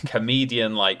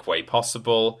comedian-like way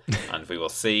possible, and we will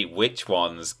see which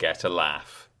ones get a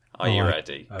laugh. Are you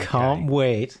ready? Okay. Can't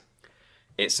wait.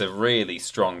 It's a really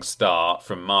strong start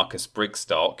from Marcus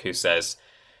Brigstock, who says,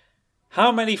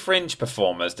 "How many Fringe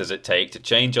performers does it take to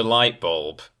change a light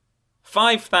bulb?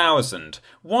 5,000.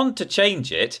 1 to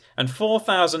change it, and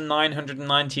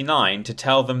 4,999 to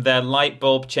tell them their light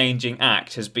bulb changing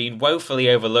act has been woefully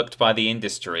overlooked by the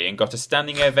industry and got a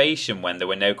standing ovation when there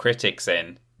were no critics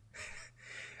in."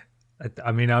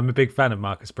 I mean, I'm a big fan of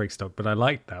Marcus Brigstock, but I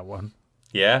liked that one.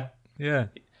 Yeah? Yeah.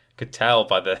 Could tell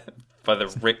by the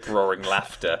rip-roaring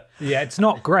laughter. Yeah, it's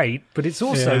not great, but it's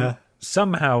also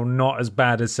somehow not as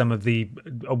bad as some of the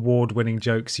award-winning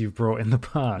jokes you've brought in the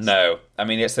past. No. I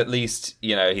mean, it's at least,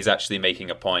 he's actually making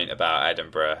a point about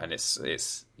Edinburgh, and it's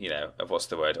what's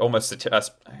the word? Almost, I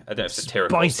don't know if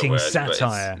satirical is the biting word.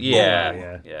 satire.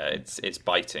 Yeah, it's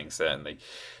biting, certainly.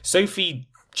 Sophie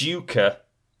Duker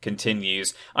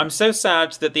continues, "I'm so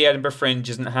sad that the Edinburgh Fringe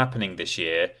isn't happening this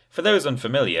year. For those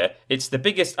unfamiliar, it's the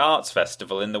biggest arts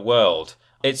festival in the world.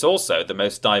 It's also the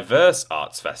most diverse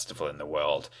arts festival in the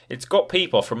world. It's got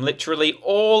people from literally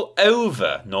all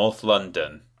over North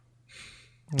London."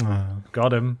 Oh,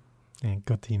 Got him. yeah,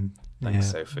 got him.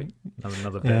 Thanks, Sophie.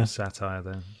 Another bit of satire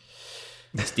there.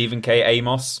 Stephen K.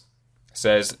 Amos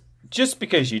says, "Just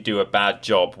because you do a bad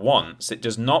job once, it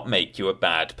does not make you a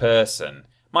bad person.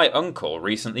 My uncle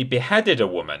recently beheaded a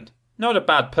woman. Not a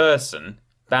bad person,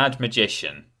 bad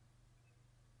magician."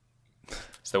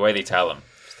 It's the way they tell them.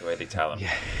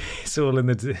 Yeah, it's all in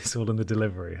the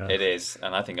delivery. Huh? It is,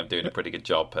 and I think I'm doing a pretty good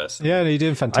job, personally. Yeah, no, you're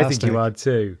doing fantastic. I think you are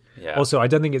too. Yeah. Also, I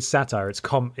don't think it's satire. It's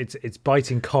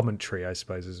biting commentary, I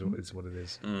suppose, is what it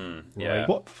is. Yeah.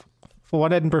 For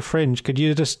one Edinburgh Fringe, could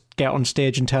you just get on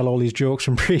stage and tell all these jokes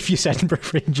from previous Edinburgh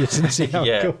Fringes and see how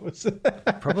Yeah. it goes?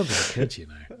 Probably could,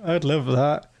 I'd love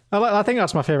that. I think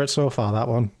that's my favourite so far, that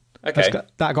one. Okay.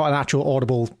 That got an actual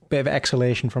audible bit of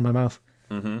exhalation from my mouth.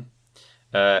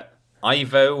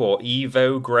 Ivo or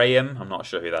Evo Graham, I'm not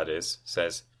sure who that is,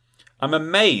 says, I'm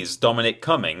amazed Dominic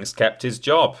Cummings kept his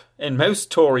job. In most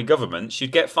Tory governments,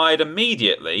 you'd get fired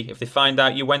immediately if they find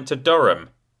out you went to Durham.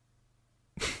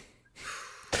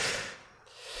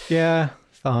 Yeah,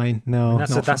 fine. No,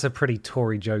 That's a pretty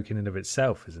Tory joke in and of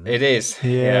itself, isn't it? It is.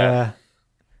 Yeah.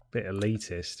 Bit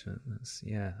elitist.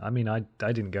 Yeah, I mean, I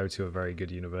didn't go to a very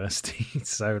good university,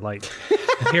 so like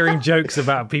hearing jokes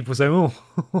about people saying,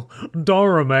 "Oh,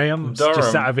 Durham, eh?" I'm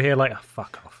just sat over here like, oh,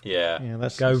 "Fuck off." Yeah.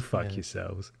 Go fuck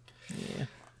yourselves.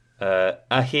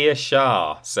 Ahir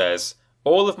Shah says,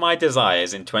 all of my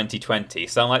desires in 2020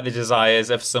 sound like the desires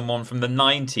of someone from the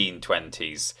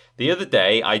 1920s. The other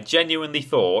day, I genuinely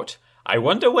thought, I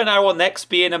wonder when I will next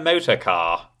be in a motor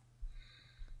car.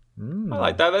 I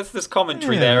like that. That's this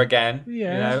commentary there again.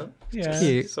 Yeah. You know? Yeah.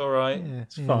 It's all right. Yeah.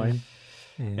 It's fine.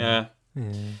 Yeah.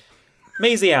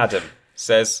 Maisie Adam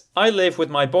says, I live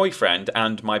with my boyfriend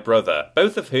and my brother,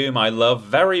 both of whom I love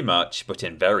very much, but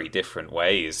in very different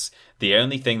ways. The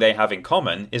only thing they have in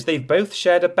common is they've both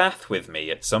shared a bath with me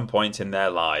at some point in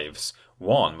their lives.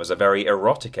 One was a very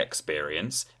erotic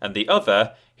experience, and the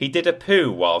other, he did a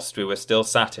poo whilst we were still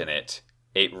sat in it.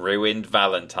 It ruined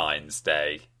Valentine's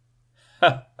Day.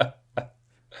 I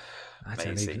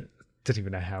don't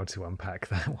even know how to unpack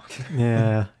that one.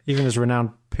 Yeah. Even as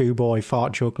renowned poo boy,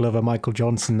 fart joke lover Michael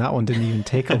Johnson, that one didn't even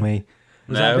tickle me.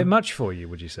 Was that a bit much for you,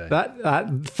 would you say?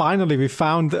 That finally we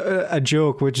found a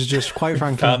joke which is just quite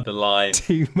frankly Found the line.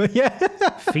 yeah.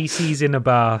 Feces in a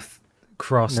bath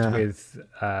crossed with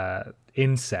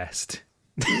incest.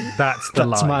 That's the line.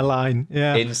 That's my line.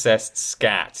 Yeah. Incest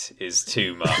scat is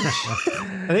too much.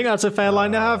 I think that's a fair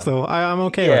line to have, though. I'm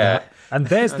okay with that. And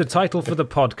there's the title for the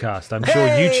podcast. I'm sure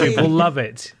YouTube will love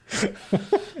it.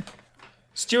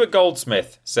 Stuart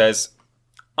Goldsmith says,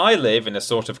 I live in a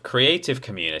sort of creative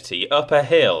community up a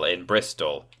hill in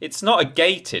Bristol. It's not a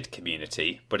gated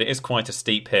community, but it is quite a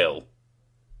steep hill.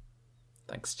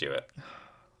 Thanks, Stuart.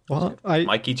 What?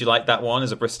 Mikey, do you like that one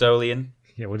as a Bristolian?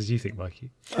 Yeah, what did you think,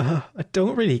 Mikey? I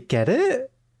don't really get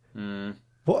it.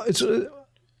 What?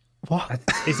 What?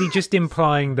 Is he just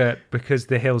implying that because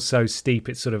the hill's so steep,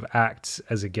 it sort of acts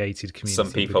as a gated community?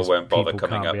 Some people won't bother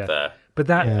coming up there. But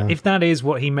if that is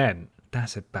what he meant,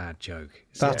 that's a bad joke.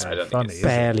 That's funny.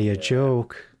 barely a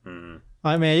joke.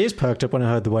 I mean, he is perked up when I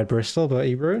heard the word Bristol, but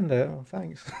he ruined it. Oh,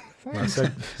 thanks. Well,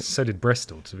 so did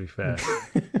Bristol, to be fair.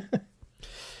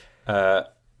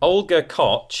 Olga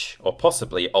Koch, or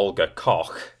possibly Olga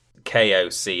Koch,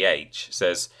 Koch,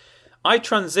 says, I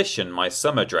transition my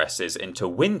summer dresses into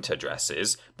winter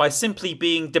dresses by simply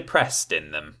being depressed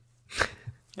in them.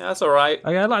 Yeah, that's all right.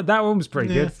 I like that one. Was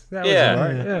pretty good. That was all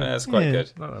right. Yeah, that's quite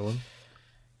good. I like that one.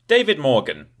 David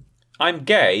Morgan. I'm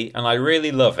gay and I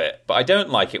really love it, but I don't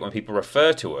like it when people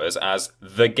refer to us as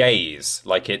the gays,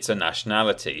 like it's a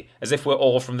nationality, as if we're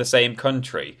all from the same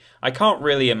country. I can't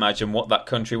really imagine what that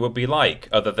country would be like,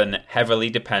 other than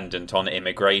heavily dependent on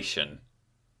immigration.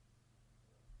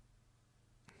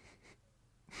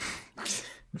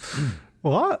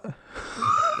 What?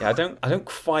 Yeah, I don't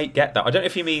quite get that. I don't know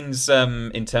if he means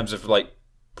in terms of like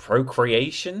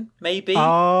procreation, maybe.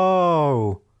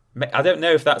 Oh, I don't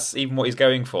know if that's even what he's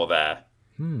going for there.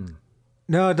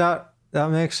 No, that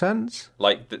makes sense.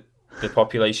 Like the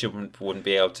population wouldn't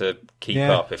be able to keep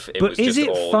up if it was just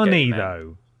all gay men. But is it funny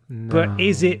though? No. But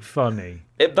is it funny?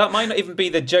 That might not even be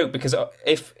the joke, because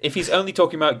if he's only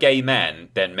talking about gay men,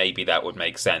 then maybe that would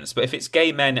make sense. But if it's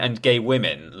gay men and gay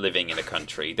women living in a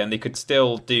country, then they could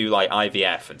still do like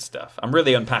IVF and stuff. I'm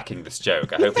really unpacking this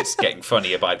joke. I hope it's getting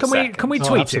funnier by the second. Can we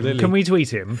tweet him? Can we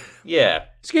tweet him? Yeah.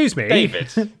 Excuse me,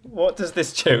 David, what does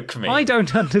this joke mean? I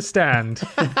don't understand.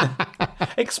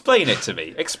 Explain it to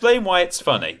me. Explain why it's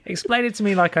funny. Explain it to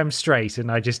me like I'm straight and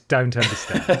I just don't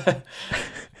understand.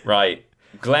 Right.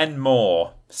 Glenn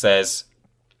Moore says,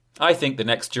 I think the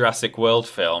next Jurassic World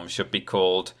film should be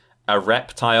called A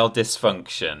Reptile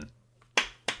Dysfunction.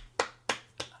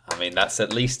 I mean, that's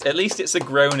at least it's a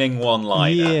groaning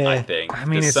one-liner, I think. I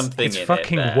mean, There's something it's in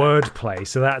fucking it there. wordplay,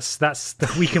 so that's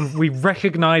we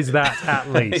recognise that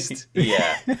at least.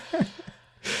 Yeah.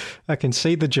 I can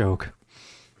see the joke.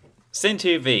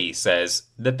 Sintu V says,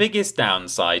 the biggest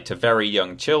downside to very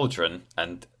young children,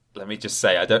 and let me just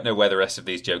say, I don't know where the rest of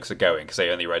these jokes are going because I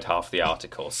only read half the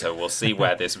article, so we'll see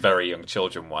where this very young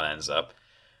children one ends up.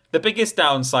 The biggest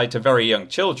downside to very young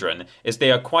children is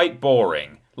they are quite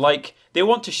boring. Like, they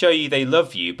want to show you they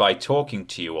love you by talking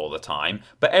to you all the time,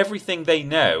 but everything they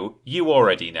know, you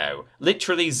already know.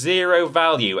 Literally zero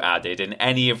value added in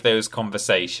any of those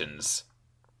conversations.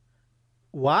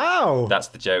 Wow. That's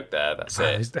the joke there, that's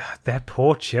it. They're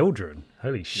poor children.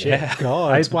 Holy shit. Yeah,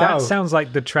 God, wow. That sounds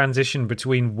like the transition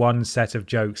between one set of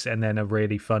jokes and then a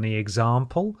really funny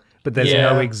example. but there's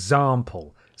no Yeah.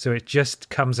 example. So it just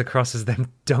comes across as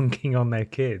them dunking on their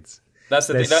kids. That's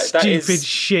the They're thing. That stupid is,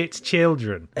 shit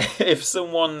children. if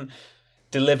someone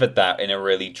delivered that in a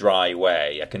really dry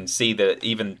way, I can see that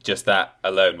even just that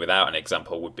alone, without an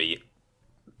example, would be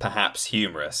perhaps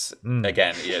humorous.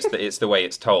 Again, it's the way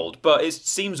it's told. But it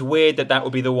seems weird that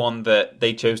would be the one that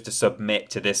they chose to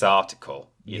submit to this article.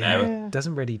 You know? It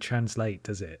doesn't really translate,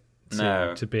 does it?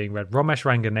 No. To being read. Ramesh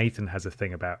Ranganathan has a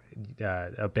thing about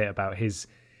a bit about his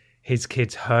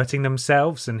kids hurting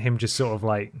themselves and him just sort of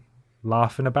like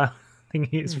laughing about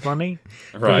thinking it's funny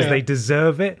because they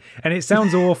deserve it. And it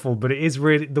sounds awful, but it is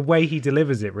really the way he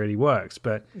delivers it really works.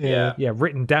 But Yeah.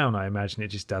 written down, I imagine it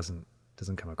just doesn't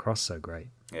come across so great.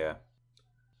 Yeah.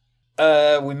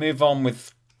 We move on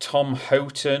with Tom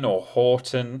Houghton or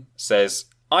Horton says,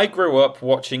 I grew up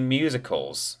watching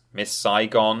musicals, Miss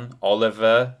Saigon,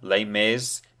 Oliver, Les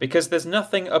Mis, because there's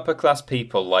nothing upper-class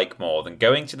people like more than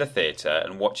going to the theatre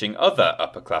and watching other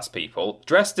upper-class people,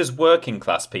 dressed as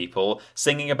working-class people,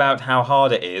 singing about how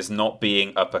hard it is not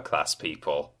being upper-class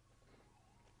people.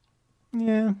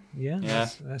 Yeah. Yeah.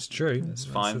 That's true. That's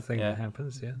fine, the thing yeah. that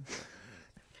happens, yeah.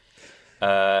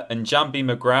 And Jambi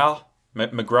McGrath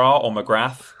or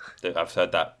McGrath, I've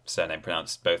heard that surname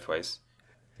pronounced both ways.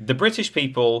 The British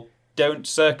people don't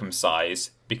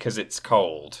circumcise because it's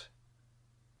cold.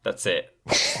 That's it.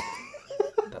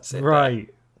 That's it. Right.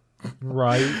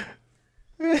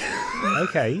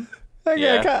 Okay.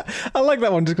 Yeah. I like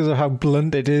that one just because of how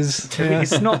blunt it is. Yeah.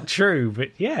 It's not true, but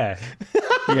yeah.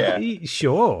 Yeah.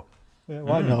 Sure.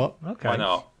 Why not? Okay. Why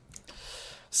not?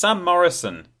 Sam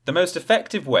Morrison. The most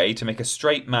effective way to make a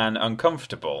straight man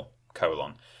uncomfortable, :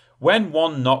 when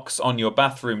one knocks on your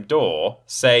bathroom door,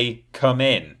 say, come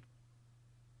in.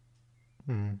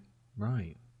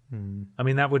 Right. I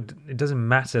mean, it doesn't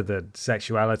matter the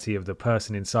sexuality of the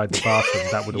person inside the bathroom.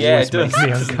 That would Yeah, always it does- make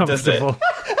me doesn't- does it? uncomfortable.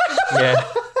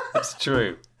 Yeah, that's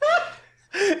true.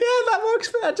 Yeah, that works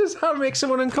for that. Just how to make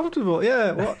someone uncomfortable.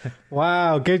 Yeah. What?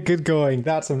 Wow. Good going.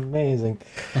 That's amazing.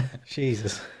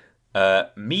 Jesus.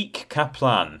 Meek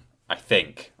Kaplan, I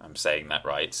think I'm saying that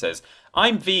right, says,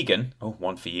 I'm vegan. Oh,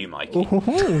 one for you, Mikey.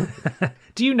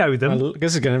 Do you know them?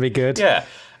 This is going to be good. Yeah,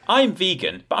 I'm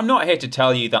vegan, but I'm not here to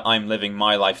tell you that I'm living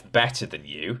my life better than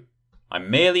you. I'm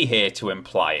merely here to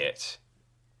imply it.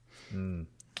 Yeah.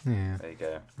 There you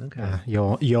go. Okay.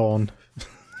 Yawn.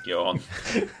 Yawn.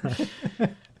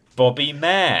 Bobby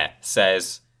Mayer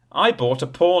says, I bought a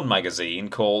porn magazine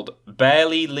called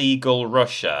Barely Legal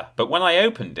Russia, but when I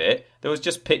opened it, there was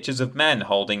just pictures of men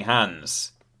holding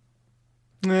hands.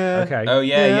 Yeah. Okay. Oh,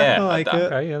 yeah. I like it.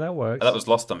 Okay, yeah, that works. That was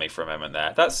lost on me for a moment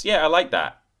there. I like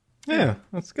that. Yeah,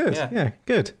 that's good. Yeah. Yeah,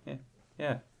 good.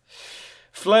 Yeah.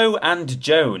 Flo and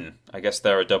Joan, I guess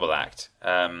they're a double act.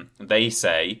 They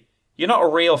say, you're not a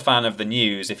real fan of the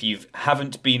news if you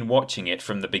haven't been watching it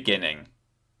from the beginning.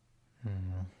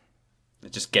 They're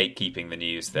just gatekeeping the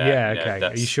news there. Yeah, You know, okay. Are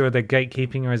that's you sure they're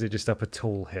gatekeeping or is it just up a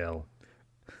tall hill?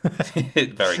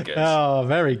 very good. Oh,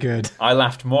 very good. I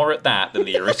laughed more at that than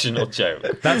the original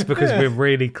joke. That's because we're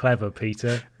really clever,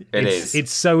 Peter. It is.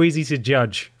 It's so easy to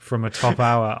judge from atop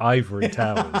our ivory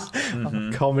towers.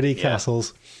 Comedy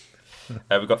castles.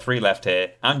 We've got 3 left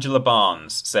here. Angela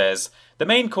Barnes says, the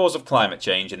main cause of climate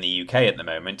change in the UK at the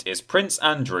moment is Prince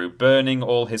Andrew burning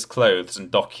all his clothes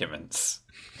and documents.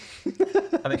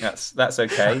 I think that's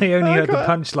okay. I only heard the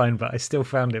punchline, but I still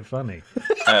found it funny.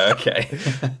 Oh, okay.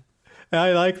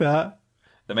 I like that.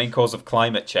 The main cause of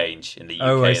climate change in the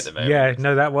UK at the moment. Yeah,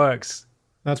 no, that works.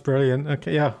 That's brilliant.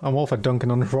 Okay, yeah, I'm all for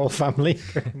dunking on the royal family.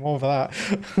 I'm all for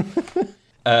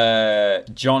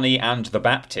that. Johnny and the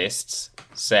Baptists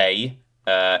say,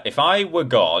 if I were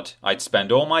God, I'd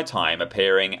spend all my time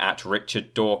appearing at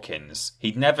Richard Dawkins.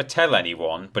 He'd never tell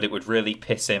anyone, but it would really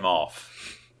piss him off.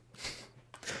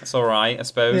 That's all right, I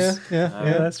suppose. Yeah.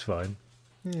 That's fine.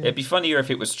 It'd be funnier if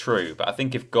it was true, but I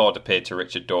think if God appeared to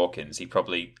Richard Dawkins,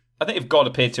 I think if God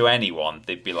appeared to anyone,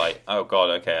 they'd be like, oh God,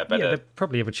 okay, I Yeah, better they'd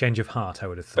probably have a change of heart, I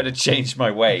would have thought. change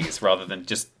my ways rather than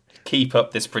just keep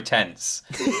up this pretense.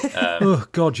 Oh,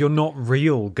 God, you're not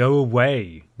real. Go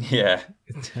away. Yeah,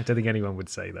 I don't think anyone would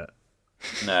say that.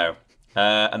 no.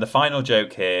 And the final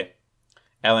joke here,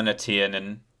 Eleanor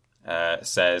Tiernan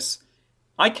says,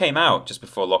 I came out just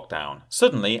before lockdown.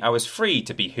 Suddenly, I was free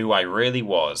to be who I really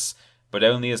was, but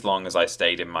only as long as I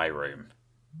stayed in my room.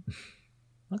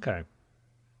 Okay.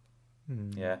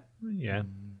 Yeah, Yeah.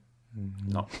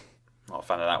 not a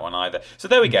fan of that one either. So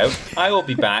there we go. I will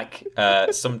be back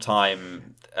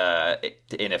sometime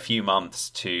in a few months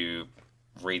to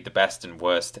read the best and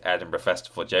worst Edinburgh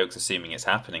Festival jokes, assuming it's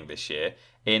happening this year,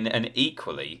 in an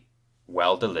equally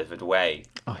well-delivered way.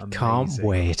 I can't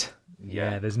wait.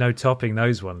 Yeah, there's no topping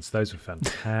those ones. Those were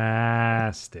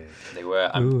fantastic. They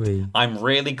were. I'm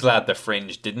really glad the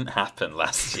Fringe didn't happen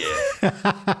last year.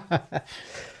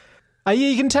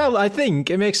 You can tell, I think,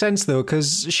 it makes sense, though,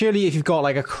 because surely if you've got,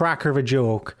 like, a cracker of a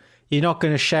joke, you're not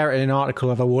going to share it in an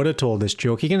article of I would have told this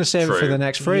joke. You're going to save it for the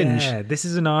next Fringe. Yeah, this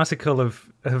is an article of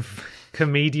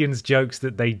comedians' jokes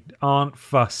that they aren't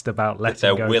fussed about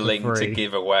letting go they're willing to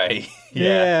give away.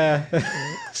 Yeah.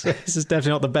 So this is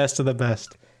definitely not the best of the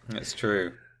best. That's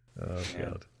true. Oh,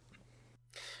 God.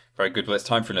 Very good. Well, it's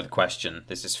time for another question.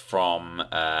 This is from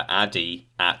Addy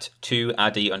at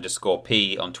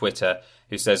 2Addy_P on Twitter,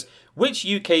 who says, which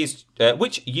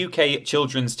UK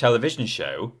children's television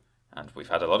show, and we've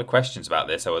had a lot of questions about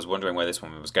this, I was wondering where this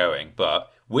one was going,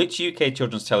 but which UK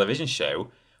children's television show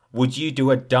would you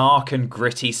do a dark and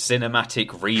gritty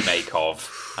cinematic remake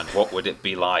of, and what would it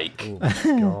be like? Oh,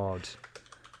 my God.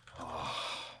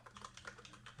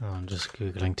 I'm just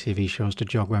Googling TV shows to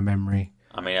jog my memory.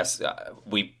 I mean,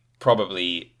 we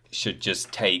probably should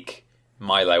just take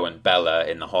Milo and Bella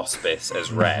in the hospice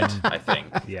as Red, I think.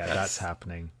 Yeah, that's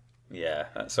happening. Yeah,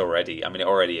 that's already... I mean, it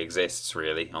already exists,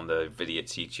 really, on the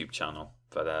Vidiots YouTube channel.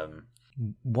 But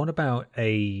what about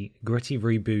a gritty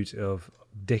reboot of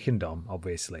Dick and Dom,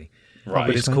 obviously? Right.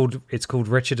 But it's called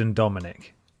Richard and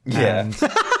Dominic. Yeah.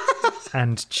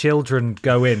 And children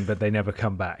go in, but they never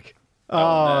come back. Oh, no.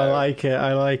 I like it.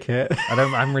 I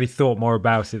haven't really thought more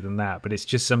about it than that, but it's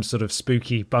just some sort of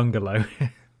spooky bungalow.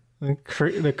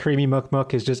 The creamy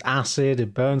muck is just acid.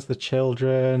 It burns the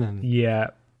children. And Yeah.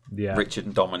 Richard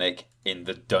and Dominic in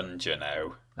the dungeon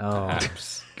now. Oh,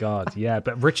 perhaps. God, yeah.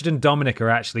 But Richard and Dominic are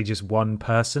actually just one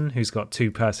person who's got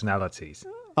two personalities.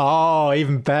 Oh,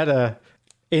 even better.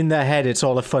 In their head, it's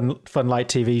all a fun light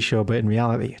TV show, but in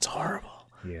reality, it's horrible.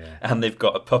 Yeah. And they've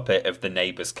got a puppet of the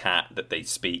neighbour's cat that they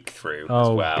speak through as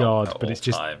Oh, well. God, but it's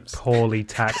just times. poorly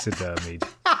taxidermied.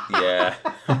 Yeah.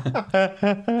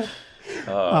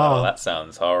 Oh, that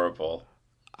sounds horrible.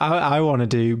 I want to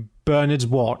do Bernard's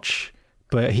watch,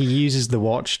 but he uses the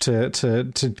watch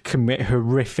to commit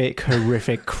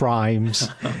horrific crimes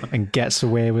and gets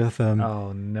away with them.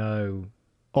 Oh, no.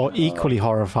 Or equally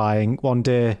horrifying, one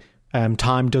day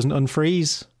time doesn't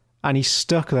unfreeze and he's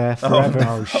stuck there forever.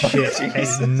 Oh, shit.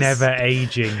 It's never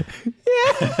aging.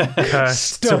 Yeah.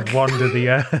 Cursed to wander the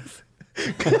earth.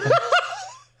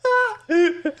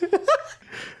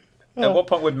 At what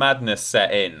point would madness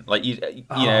set in? Like, you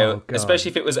know, God. especially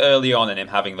if it was early on in him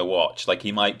having the watch, like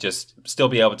he might just still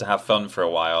be able to have fun for a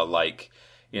while, like,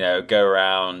 you know, go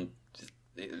around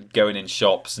going in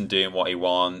shops and doing what he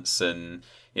wants and,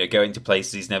 you know, going to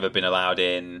places he's never been allowed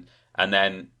in, and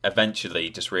then eventually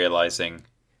just realizing,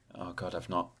 oh God, I've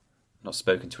not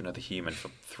spoken to another human for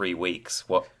 3 weeks.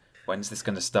 When's this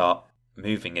going to start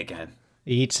moving again?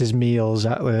 He eats his meals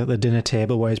at the dinner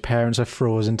table where his parents are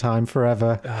frozen time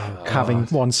forever, having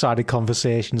one-sided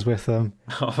conversations with them.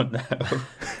 Oh no.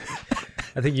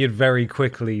 I think you'd very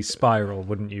quickly spiral,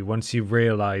 wouldn't you, once you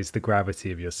realise the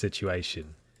gravity of your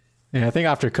situation. Yeah, I think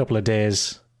after a couple of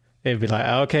days, it'd be like,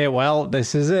 okay, well,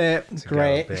 this is it. It's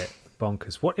great. Go a bit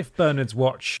bonkers. What if Bernard's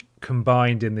watch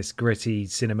combined in this gritty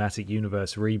cinematic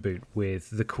universe reboot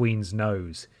with The Queen's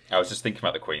Nose? I was just thinking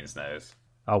about The Queen's Nose.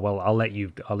 Oh, well, I'll let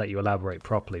you elaborate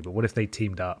properly, but what if they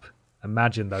teamed up?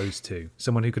 Imagine those two.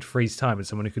 Someone who could freeze time and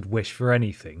someone who could wish for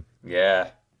anything.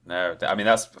 Yeah. No, I mean,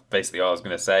 that's basically what I was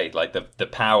going to say. Like, the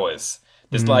powers.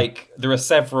 There's there are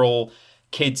several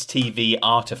kids' TV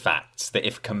artifacts that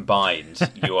if combined,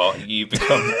 you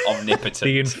become omnipotent.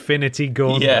 The Infinity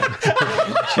Gauntlet.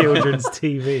 Yeah. Children's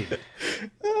TV.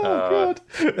 Oh,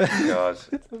 God.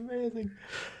 It's amazing.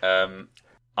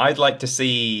 I'd like to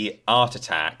see Art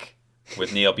Attack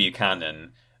with Neil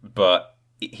Buchanan, but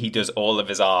he does all of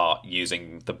his art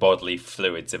using the bodily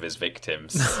fluids of his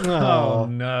victims. Oh,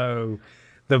 no.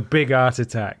 The big art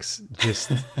attacks.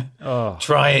 Just,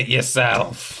 Try it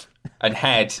yourself. And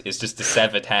head is just a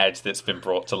severed head that's been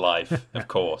brought to life, of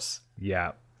course.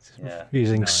 Yeah. Yeah.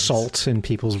 Using salt in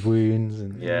people's wounds.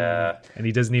 And Yeah. And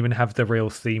he doesn't even have the real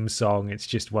theme song. It's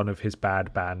just one of his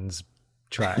bad band's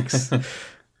tracks.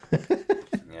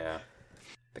 Yeah.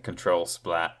 The control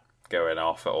splat going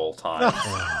off at all times.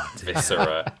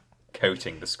 Viscera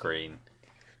coating the screen.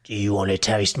 Do you want to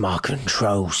taste my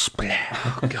control splat?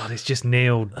 Oh, God, it's just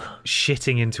Neil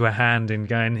shitting into a hand and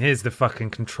going, here's the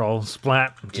fucking control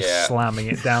splat. Just slamming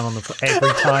it down on the... Every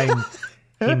time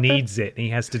he needs it, he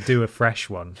has to do a fresh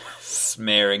one.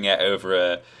 Smearing it over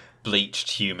a bleached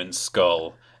human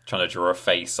skull, trying to draw a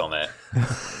face on it.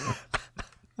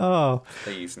 Oh,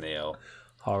 Please, Neil.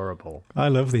 Horrible. I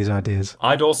love these ideas.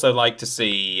 I'd also like to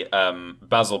see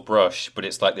Basil Brush, but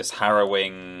it's like this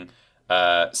harrowing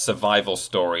survival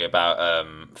story about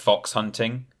fox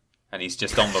hunting, and he's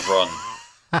just on the run.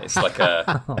 It's like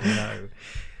a... Oh, no.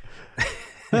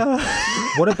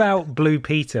 What about Blue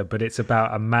Peter, but it's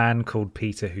about a man called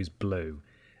Peter who's blue,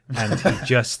 and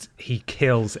he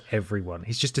kills everyone.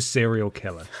 He's just a serial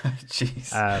killer.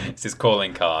 Jeez. It's his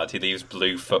calling card. He leaves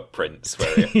blue footprints.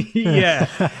 Yeah,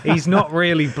 he's not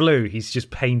really blue. He's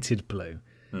just painted blue,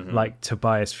 like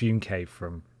Tobias Funke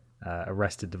from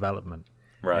Arrested Development.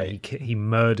 Right. He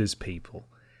murders people,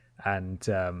 and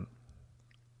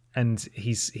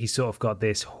he's sort of got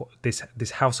this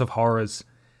house of horrors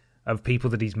of people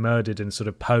that he's murdered and sort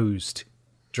of posed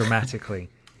dramatically.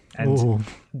 And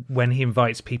when he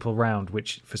invites people round,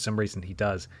 which for some reason he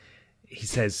does, he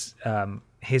says,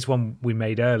 here's one we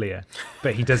made earlier,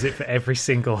 but he does it for every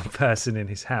single person in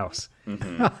his house.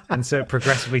 And so it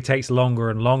progressively takes longer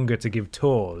and longer to give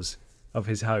tours of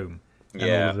his home and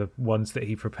all of the ones that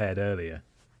he prepared earlier.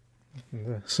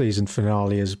 The season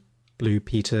finale is Blue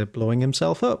Peter blowing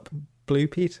himself up. Blue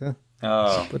Peter.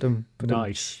 Oh,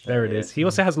 nice. There it is. He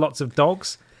also has lots of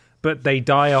dogs, but they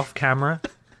die off camera,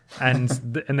 and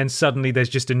then suddenly there's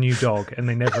just a new dog, and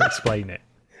they never explain it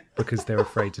because they're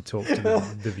afraid to talk to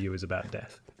the viewers about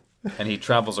death. And he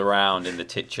travels around in the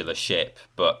titular ship,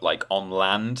 but like on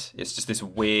land, it's just this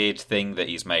weird thing that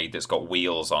he's made that's got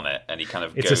wheels on it, and he kind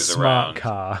of goes around. It's a smart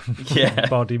car.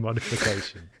 Body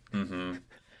modification.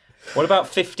 What about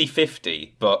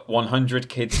 50-50, but 100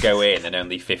 kids go in and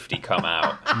only 50 come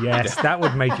out? Yes, that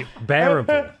would make it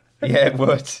bearable. Yeah, it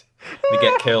would. They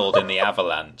get killed in the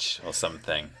avalanche or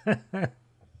something.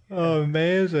 Oh,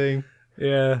 amazing.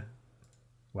 Yeah.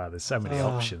 Wow, there's so many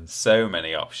options. So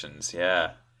many options,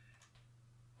 yeah.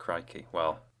 Crikey,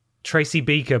 well. Tracy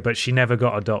Beaker, but she never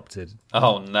got adopted.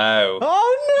 Oh, no.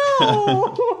 Oh,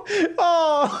 no!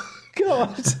 Oh,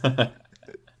 God.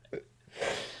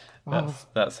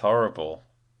 That's horrible.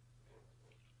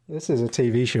 This is a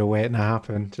TV show waiting to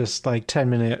happen. Just like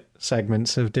 10-minute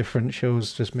segments of different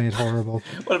shows just made horrible.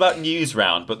 What about News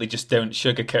Round, but they just don't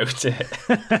sugarcoat it?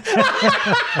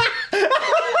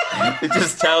 They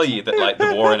just tell you that like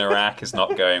the war in Iraq is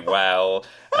not going well,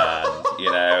 and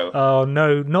you know. Oh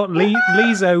no, not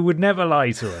Lizzo would never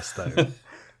lie to us though.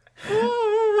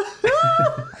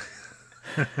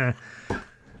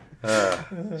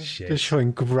 Just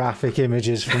showing graphic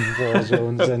images from war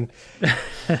zones and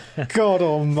God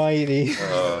almighty.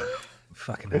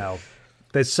 Fucking hell.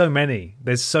 There's so many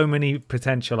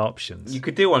potential options. You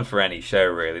could do one for any show,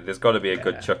 really. There's got to be a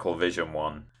good Chuckle Vision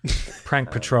one.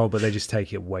 Prank Patrol, but they just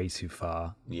take it way too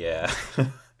far. Yeah.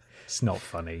 It's not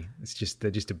funny.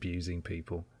 They're just abusing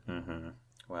people.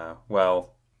 Wow.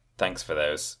 Well, thanks for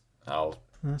those.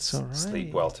 That's all right.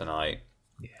 Sleep well tonight.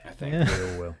 Yeah, I think we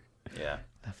all will. Yeah.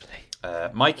 Lovely.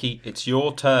 Mikey, it's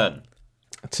your turn.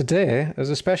 Today, as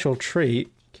a special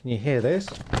treat, can you hear this?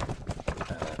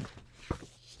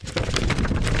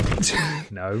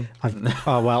 No.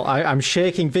 I'm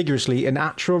shaking vigorously an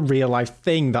actual real-life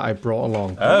thing that I brought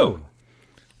along. Oh.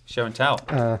 Show and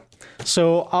tell.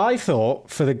 So I thought,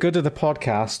 for the good of the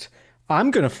podcast, I'm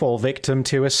going to fall victim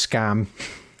to a scam.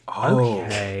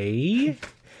 Okay.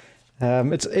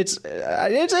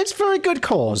 It's for a good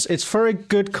cause. It's for a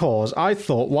good cause. I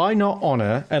thought, why not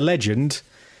honour a legend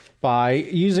by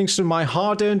using some of my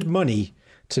hard-earned money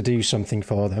to do something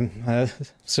for them.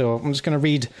 So I'm just going to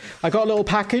read. I got a little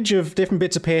package of different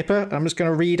bits of paper. I'm just going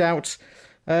to read out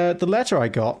the letter I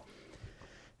got.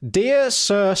 Dear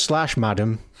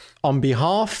Sir/Madam, on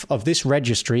behalf of this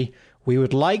registry, we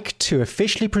would like to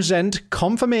officially present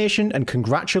confirmation and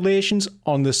congratulations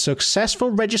on the successful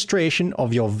registration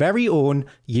of your very own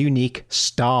unique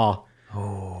star.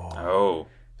 Oh.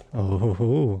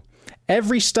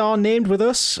 Every star named with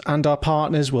us and our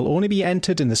partners will only be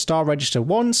entered in the star register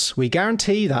once. We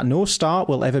guarantee that no star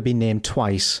will ever be named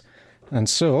twice. And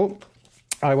so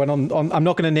I went on I'm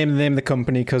not going to name the name of the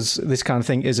company because this kind of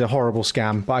thing is a horrible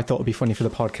scam, but I thought it'd be funny for the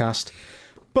podcast.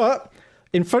 But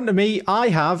in front of me, I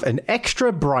have an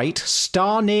extra bright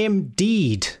star name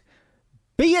deed.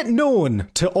 Be it known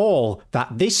to all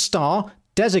that this star,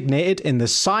 designated in the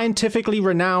scientifically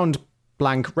renowned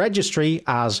blank registry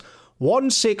as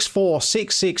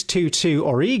 1646622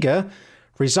 Auriga,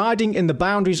 residing in the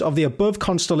boundaries of the above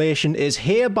constellation, is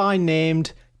hereby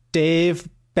named Dave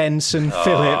Benson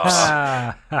Phillips,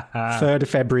 3rd of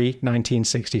February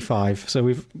 1965. So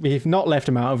we've not left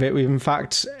him out of it. We've in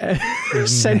fact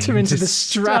sent him into the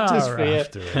stratosphere.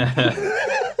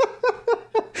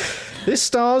 This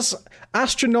star's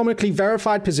Astronomically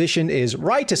verified position is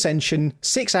right ascension,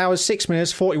 6 hours, 6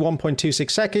 minutes,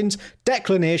 41.26 seconds.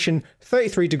 Declination,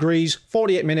 33 degrees,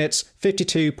 48 minutes,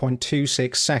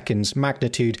 52.26 seconds.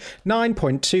 Magnitude,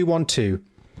 9.212.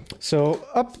 So,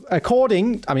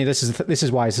 this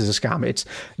is why this is a scam. It's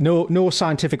no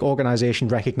scientific organization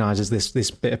recognizes this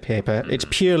bit of paper. It's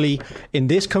purely in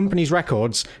this company's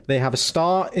records. They have a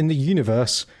star in the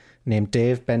universe named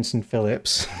Dave Benson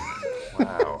Phillips.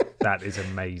 Wow. That is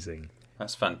amazing.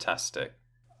 That's fantastic.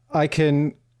 I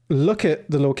can look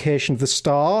at the location of the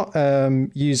star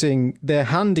using their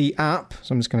handy app.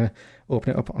 So I'm just going to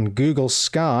open it up on Google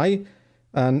Sky.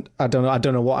 And I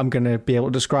don't know what I'm going to be able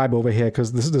to describe over here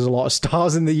because there's a lot of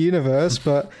stars in the universe,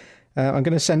 but I'm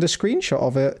going to send a screenshot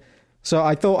of it. So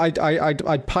I thought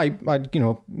I'd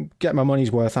get my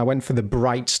money's worth. I went for the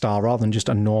bright star rather than just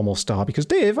a normal star because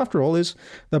Dave, after all, is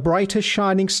the brightest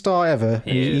shining star ever.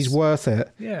 He's worth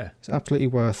it. Yeah. It's absolutely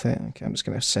worth it. Okay, I'm just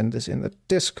going to send this in the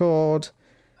Discord.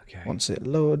 Okay. Once it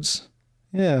loads.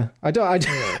 Yeah, I didn't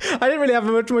really have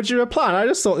much of a plan. I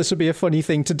just thought this would be a funny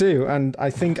thing to do, and I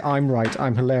think I'm right.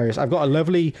 I'm hilarious. I've got a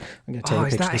lovely. I'm going to take a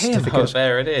picture of the certificate. Oh,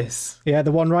 there it is. Yeah,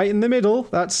 the one right in the middle.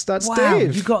 That's Wow,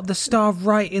 Dave. you got the star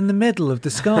right in the middle of the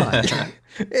sky.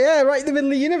 Yeah, right in the middle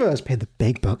of the universe. Paid the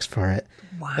big bucks for it.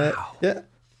 Wow. Yeah.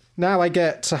 Now I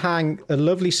get to hang a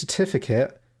lovely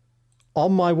certificate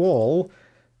on my wall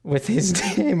with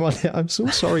his name on it. I'm so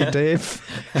sorry, Dave.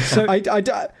 So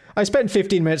I spent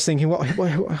 15 minutes thinking,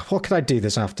 what could I do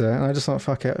this after? And I just thought,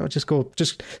 fuck it, I'll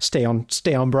just stay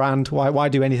on brand. Why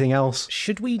do anything else?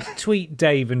 Should we tweet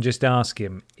Dave and just ask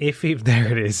him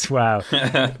there it is, wow.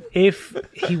 If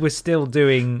he was still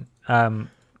doing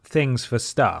things for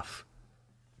stuff,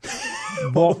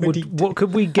 what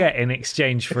could we get in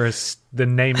exchange for the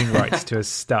naming rights to a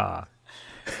star?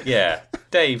 Yeah,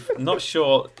 Dave, not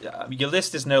sure. Your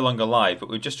list is no longer live, but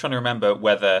we're just trying to remember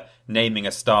whether naming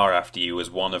a star after you was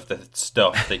one of the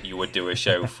stuff that you would do a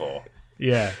show for.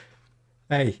 Yeah.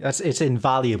 Hey, it's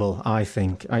invaluable, I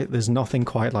think. There's nothing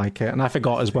quite like it. And I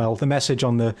forgot as well, the message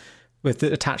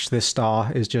attached to this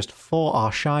star is just for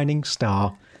our shining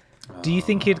star. Do you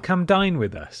think he'd come dine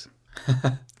with us?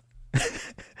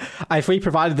 If we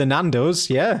provided the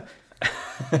Nando's, yeah.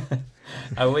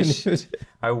 I wish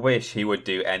he would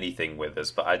do anything with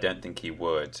us, but I don't think he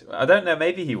would. I don't know,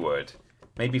 maybe he would.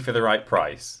 Maybe for the right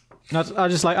price. I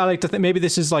like to think maybe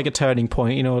this is like a turning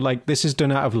point, like this is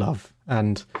done out of love,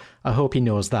 and I hope he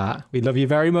knows that. We love you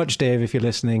very much, Dave, if you're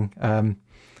listening.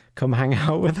 Come hang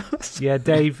out with us. Yeah,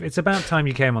 Dave, it's about time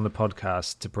you came on the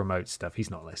podcast to promote stuff.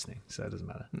 He's not listening, so it doesn't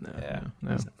matter. No.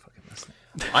 He's not fucking listening.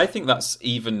 I think that's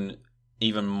even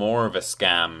more of a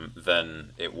scam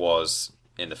than it was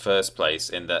in the first place,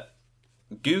 in that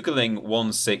Googling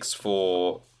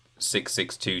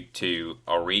 1646622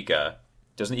 Auriga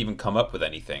doesn't even come up with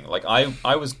anything. Like,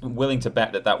 I was willing to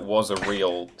bet that was a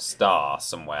real star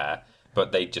somewhere,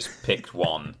 but they just picked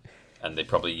one and they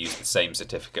probably used the same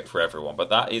certificate for everyone. But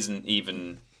that isn't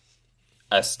even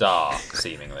a star,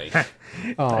 seemingly.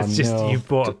 It's just you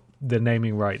bought the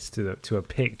naming rights to a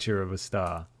picture of a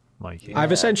star, Mikey.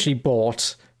 I've essentially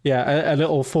bought a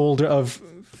little folder of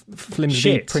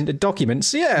flimsy printed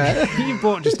documents. Yeah. You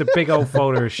bought just a big old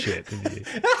folder of shit, didn't you?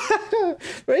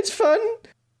 But it's fun.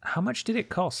 How much did it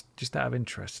cost, just out of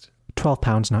interest?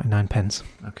 £12.99.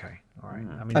 Okay, all right.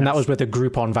 And that was with a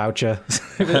Groupon voucher.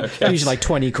 Usually like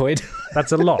 20 quid.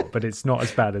 That's a lot, but it's not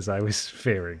as bad as I was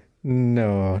fearing.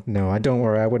 No, I don't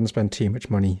worry. I wouldn't spend too much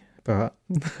money. But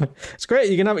it's great.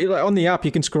 You can have on the app.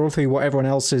 You can scroll through what everyone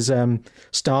else's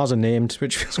stars are named,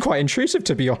 which feels quite intrusive,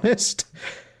 to be honest.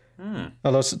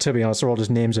 Although, to be honest, they're all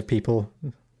just names of people.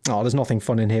 Oh, there's nothing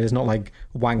fun in here. There's not like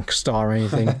Wank Star or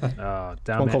anything. Oh,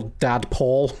 damn One it. called Dad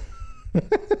Paul.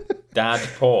 Dad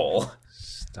Paul.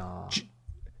 Star.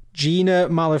 Gina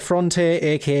Malafronte,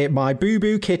 a.k.a. My Boo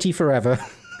Boo Kitty Forever.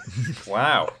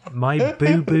 Wow. My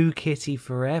Boo Boo Kitty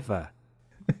Forever.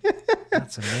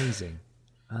 That's amazing.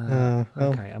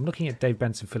 Okay, I'm looking at Dave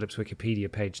Benson Phillips'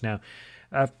 Wikipedia page now.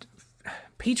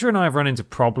 Peter and I have run into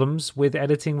problems with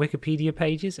editing Wikipedia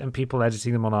pages and people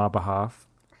editing them on our behalf.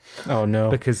 Oh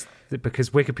no! Because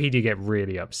Wikipedia get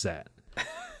really upset.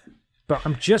 But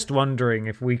I'm just wondering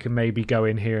if we can maybe go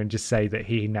in here and just say that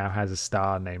he now has a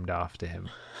star named after him.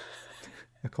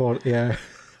 Yeah.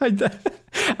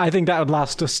 I think that would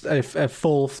last us a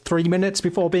full 3 minutes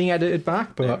before being edited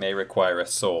back. But it may require a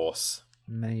source.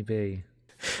 Maybe.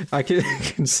 I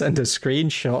can send a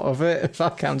screenshot of it if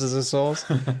that counts as a source.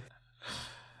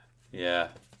 Yeah.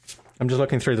 I'm just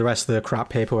looking through the rest of the crap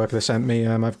paperwork they sent me.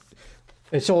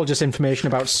 It's all just information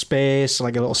about space,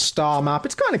 like a little star map.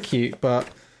 It's kind of cute, but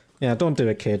Yeah, don't do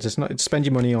it, kids. Spend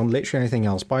your money on literally anything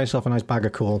else. Buy yourself a nice bag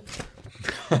of coal.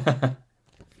 Have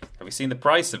you seen the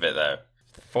price of it, though?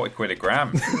 40 quid a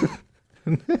gram.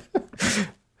 You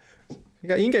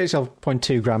can get yourself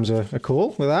 0.2 grams of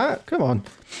coal with that. Come on.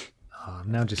 Oh,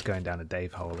 I'm now just going down a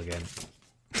Dave hole again.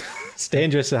 It's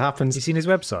dangerous. It happens. You seen his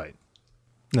website?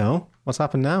 No. What's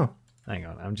happened now? Hang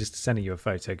on, I'm just sending you a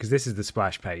photo because this is the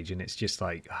splash page, and it's just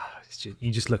like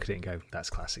you just look at it and go, "That's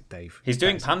classic Dave." He's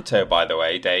doing Panto, by the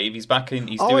way, Dave. He's back in.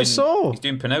 I saw. He's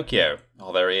doing Pinocchio.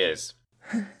 Oh, there he is.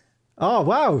 Oh,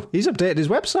 wow. He's updated his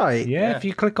website. Yeah, if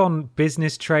you click on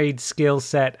business, trade, skill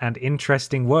set, and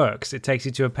interesting works, it takes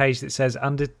you to a page that says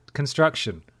under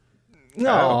construction.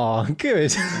 Oh,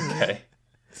 good. Okay.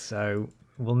 So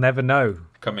we'll never know.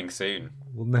 Coming soon.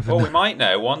 We'll never Well, know. we might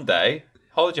know one day.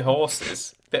 Hold your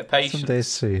horses. Bit of patience. Someday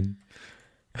soon.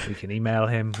 We can email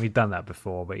him. We've done that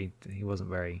before, but he wasn't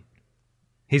very...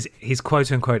 His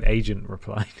quote-unquote agent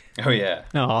replied. Oh, yeah.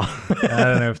 Oh. I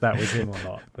don't know if that was him or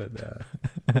not, but...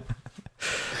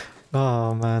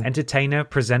 Oh, man. Entertainer,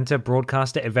 presenter,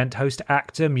 broadcaster, event host,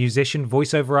 actor, musician,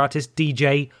 voiceover artist,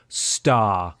 DJ,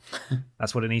 star.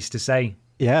 That's what it needs to say.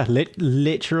 Yeah,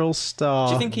 literal star.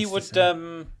 Do you think he would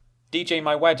DJ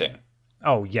my wedding?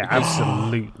 Oh, yeah,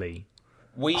 absolutely.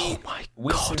 We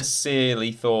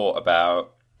sincerely thought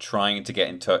about trying to get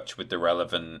in touch with the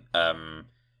relevant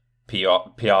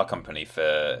PR company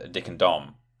for Dick and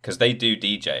Dom, because they do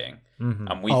DJing. Mm-hmm.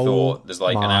 And we thought there's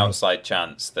like an outside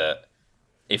chance that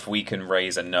if we can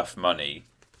raise enough money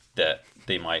that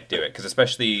they might do it. Because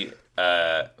especially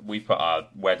we put our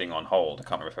wedding on hold. I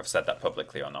can't remember if I've said that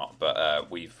publicly or not, but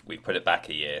we've put it back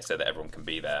a year so that everyone can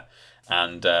be there.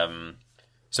 And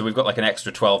so we've got like an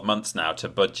extra 12 months now to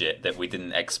budget that we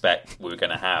didn't expect we were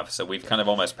going to have. So we've kind of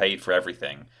almost paid for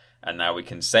everything. And now we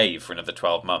can save for another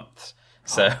 12 months.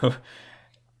 So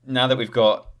now that we've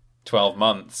got 12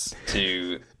 months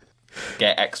to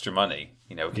get extra money,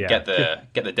 we can get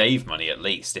the Dave money at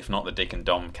least, if not the Dick and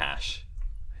Dom cash.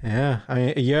 Yeah, I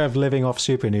mean, a year of living off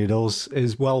super noodles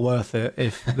is well worth it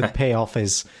if the payoff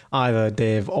is either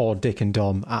Dave or Dick and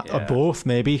Dom, or both,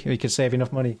 maybe. We could save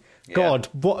enough money. Yeah. God,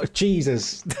 what?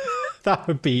 Jesus. That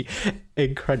would be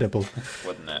incredible.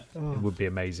 Wouldn't it? It would be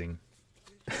amazing.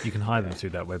 You can hire them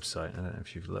through that website. I don't know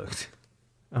if you've looked.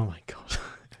 Oh, my God.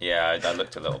 Yeah, I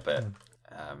looked a little bit.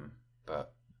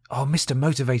 But oh, Mr.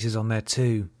 Motivator's on there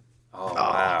too. Oh,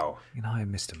 wow. You can hire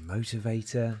Mr.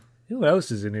 Motivator. Who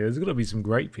else is in here? There's got to be some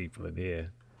great people in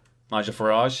here. Nigel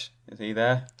Farage, is he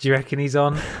there? Do you reckon he's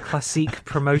on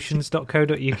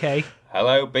classicpromotions.co.uk?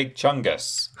 Hello, Big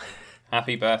Chungus.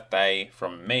 Happy birthday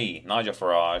from me, Nigel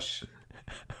Farage.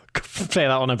 Play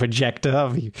that on a projector.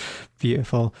 That'd be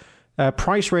beautiful.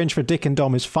 Price range for Dick and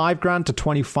Dom is $5,000 to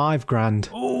 $25,000.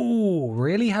 Oh,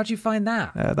 really? How'd you find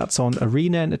that? That's on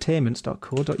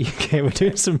arenaentertainments.co.uk. We're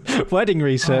doing some wedding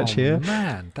research here.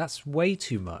 Man, that's way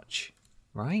too much,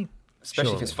 right?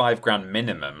 Especially if it's $5,000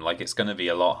 minimum, like it's going to be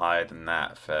a lot higher than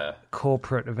that for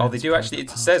corporate events. Oh, they do actually. It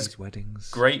says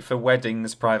weddings. Great for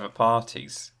weddings, private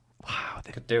parties. Wow,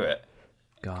 they could do it,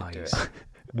 guys.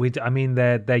 I mean,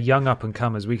 they're young up and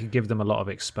comers. We could give them a lot of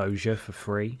exposure for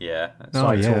free. Yeah,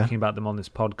 talking about them on this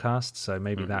podcast. So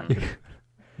maybe that could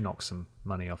knock some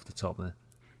money off the top there.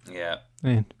 Yeah.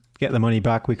 Get the money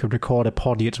back. We could record a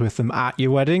Podiots with them at your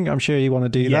wedding. I'm sure you want to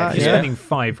do that. If you're spending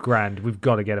 $5,000, we've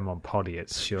got to get them on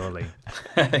Podiots, surely.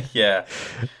 Yeah.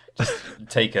 Just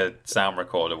take a sound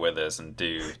recorder with us and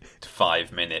do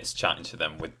 5 minutes chatting to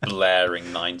them with blaring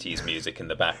 90s music in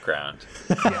the background.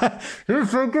 You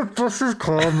think the bus is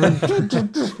coming?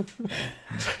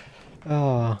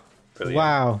 Oh, brilliant.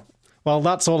 Wow. Well,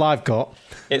 that's all I've got.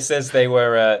 It says they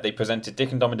presented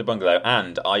Dick and Dom in the Bungalow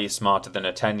and Are You Smarter Than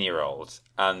a 10-Year-Old?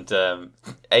 And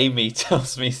Amy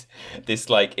tells me this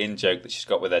like in-joke that she's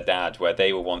got with her dad where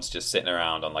they were once just sitting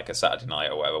around on like a Saturday night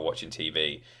or whatever watching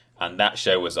TV. And that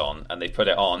show was on, and they put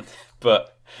it on.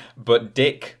 But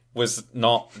Dick was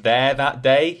not there that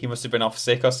day. He must have been off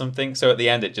sick or something. So at the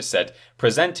end, it just said,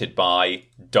 presented by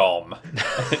Dom.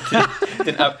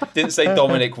 didn't say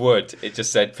Dominic Wood. It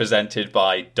just said, presented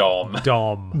by Dom.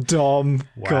 Dom.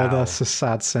 Wow. God, that's a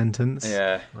sad sentence.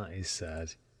 Yeah. That is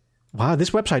sad. Wow, this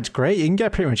website's great. You can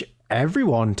get pretty much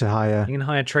everyone to hire. You can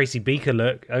hire Tracy Beaker,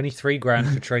 look. Only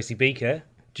 $3,000 for Tracy Beaker.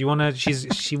 Do you want to?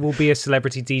 She will be a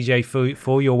celebrity DJ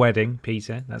for your wedding,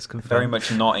 Peter. That's confirmed. Very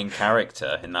much not in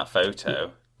character in that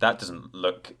photo. That doesn't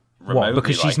look remotely. What?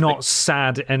 Because she's not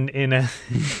sad and in a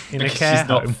care she's home.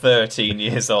 Not 13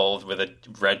 years old with a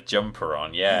red jumper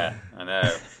on. Yeah, I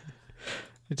know.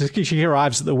 She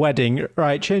arrives at the wedding.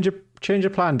 Right, change your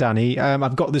plan, Danny.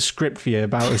 I've got this script for you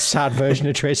about a sad version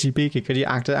of Tracy Beaker. Could you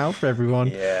act it out for everyone?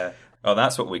 Yeah. Oh,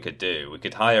 that's what we could do. We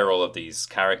could hire all of these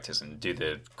characters and do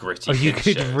the gritty. Oh, you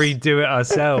kid could shows. redo it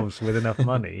ourselves with enough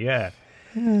money, yeah.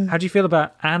 How do you feel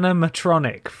about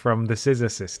Animatronic from the Scissor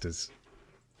Sisters?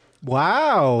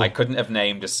 Wow. I couldn't have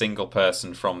named a single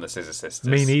person from the Scissor Sisters.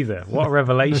 Me neither. What a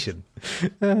revelation.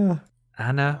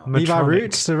 Animatronic. Levi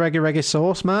Roots, the reggae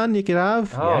sauce man you could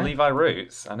have. Oh, Yeah. Levi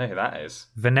Roots. I know who that is.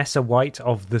 Vanessa White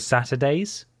of The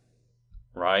Saturdays.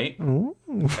 Right. Ooh.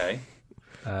 Okay.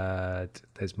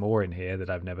 There's more in here that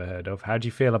I've never heard of. How do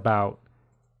you feel about...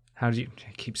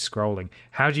 keep scrolling.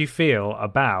 How do you feel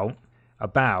about...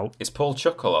 Is Paul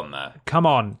Chuckle on there? Come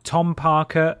on, Tom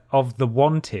Parker of The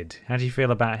Wanted. How do you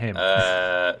feel about him?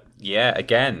 Yeah,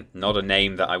 again, not a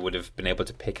name that I would have been able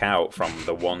to pick out from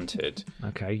The Wanted.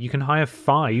 Okay, you can hire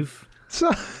 5.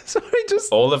 Sorry,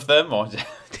 just All of them? Or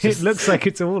It looks like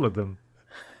it's all of them.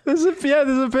 there's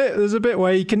a bit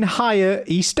where you can hire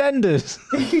EastEnders.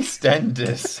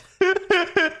 EastEnders.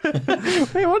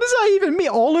 Wait, what does that even mean?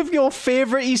 All of your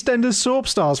favourite EastEnders soap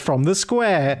stars from the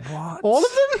Square. What? All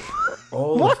of them?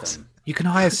 All What? of them. You can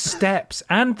hire Steps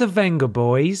and the Venga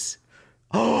Boys.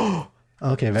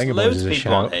 Okay, Venga Boys Loads is of a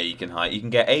people on shout. here you can hire. You can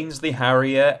get Ainsley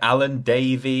Harrier, Alan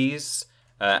Davies,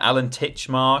 Alan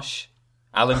Titchmarsh,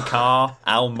 Alan Carr,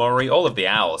 Al Murray, all of the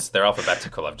Owls. They're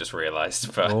alphabetical, I've just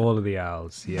realised. But All of the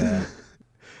owls, yeah.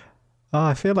 Oh,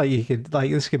 I feel like you could,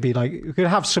 this could be you could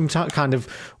have some kind of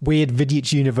weird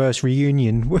Vidic universe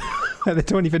reunion where they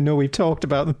don't even know we've talked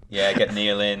about them. yeah, get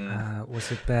Neil in.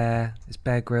 Was it Bear? Is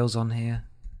Bear Grylls on here?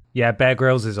 Yeah, Bear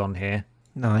Grylls is on here.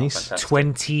 Nice. Fantastic.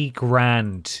 20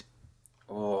 grand.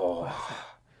 Oh,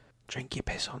 Drink your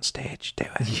piss on stage, do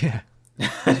it.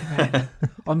 Yeah.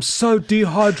 I'm so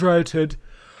dehydrated.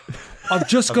 I'm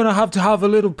just going to have a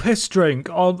little piss drink.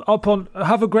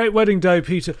 Have a great wedding day,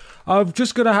 Peter. I'm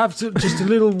just going to have just a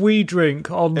little wee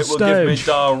drink on it will give me stage.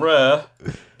 diarrhea,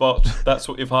 but that's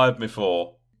what you've hired me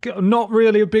for. I'm not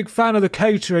really a big fan of the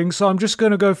catering, so I'm just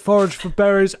going to go forage for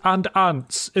berries and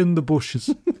ants in the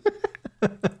bushes.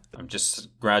 I'm just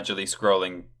gradually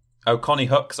scrolling. Oh, Connie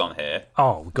Hook's on here.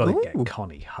 Oh, we've got to get Ooh.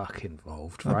 Connie Huck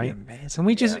involved, That'd be right? amazing. Can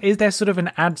we just... Is there sort of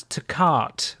an add to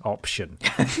cart option?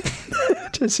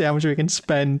 To see how much we can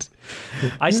spend.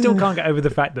 I still can't get over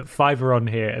the fact that 5 are on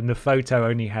here and the photo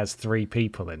only has 3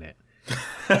 people in it.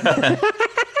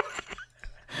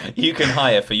 You can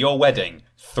hire for your wedding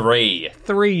 3.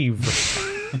 3.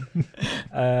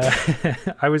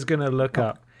 I was going to look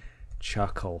up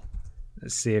Chuckle.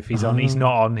 Let's see if he's on. He's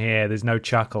not on here. There's no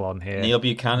Chuckle on here. Neil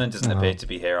Buchanan doesn't appear to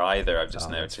be here either, I've just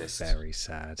That's noticed. very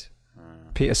sad.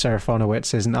 Peter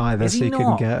Serafinowicz isn't either, Is so he you couldn't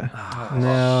not? get.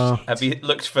 No. Have you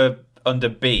looked for under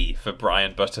B for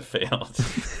Brian Butterfield?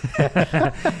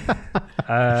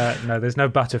 No, there's no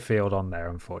Butterfield on there,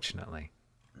 unfortunately.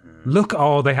 Look,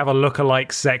 they have a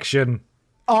lookalike section.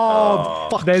 Oh,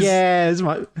 fuck There's- yes.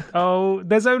 Oh,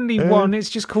 there's only one. It's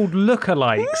just called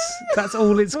lookalikes. That's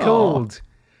all it's called.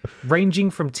 Ranging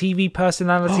from TV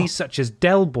personalities such as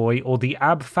Del Boy or the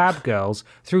Ab Fab Girls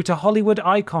through to Hollywood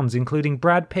icons including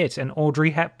Brad Pitt and Audrey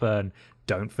Hepburn.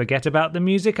 Don't forget about the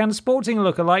music and sporting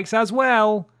lookalikes as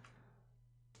well.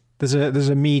 There's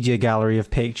a media gallery of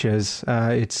pictures.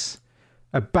 It's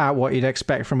about what you'd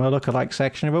expect from a lookalike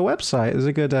section of a website. There's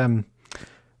a good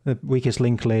the weakest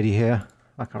link lady here.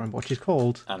 I can't remember what she's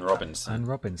called. Anne Robinson. And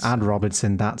Robinson. Anne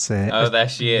Robinson, that's it. Oh, there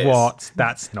she is. What?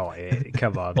 That's not it.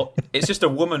 Come on. Well, it's just a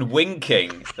woman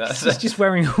winking. That's She's just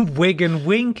wearing a wig and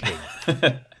winking.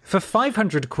 For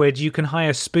 500 quid, you can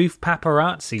hire spoof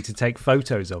paparazzi to take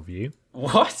photos of you.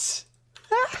 What?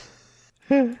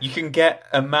 You can get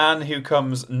a man who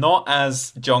comes not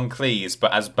as John Cleese,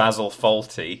 but as Basil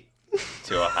Fawlty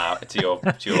to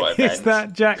your event. Is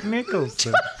that Jack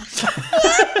Nicholson?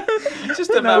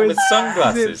 Just a man with is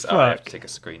sunglasses? it Oh, I have fuck? to take a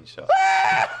screenshot.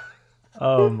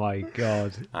 Oh my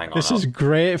god. Hang on. This is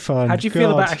great fun. How do you feel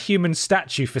God. about a human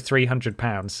statue for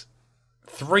 £300?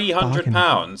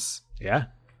 £300? Yeah.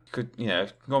 You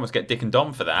can almost get Dick and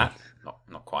Dom for that.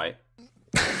 Not quite.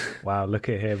 Wow, look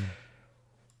at him.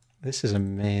 This is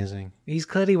amazing. He's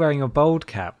clearly wearing a bold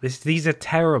cap. These are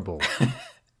terrible.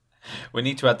 We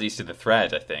need to add these to the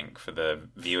thread, I think, for the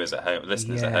viewers at home,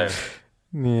 listeners at Yeah.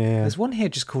 home. Yeah. There's one here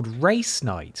just called Race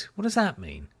Night. What does that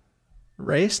mean?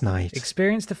 Race night.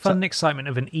 Experience the fun and excitement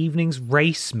of an evening's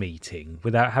race meeting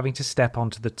without having to step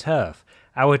onto the turf.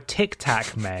 Our Tic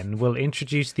Tac men will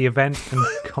introduce the event and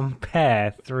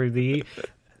compare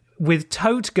with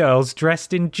tote girls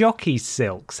dressed in jockey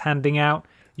silks handing out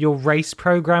your race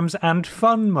programs and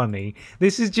fun money.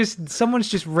 This is just someone's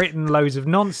just written loads of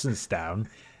nonsense down.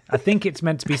 I think it's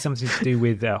meant to be something to do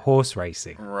with horse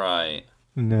racing. Right.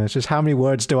 No, it's just how many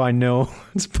words do I know?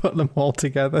 Let's put them all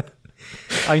together.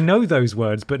 I know those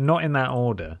words, but not in that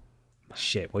order.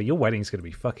 Shit. Well, your wedding's going to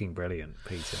be fucking brilliant,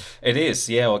 Peter. It is.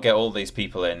 Yeah, we'll get all these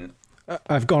people in.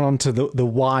 I've gone on to the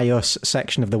Why Us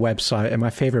section of the website, and my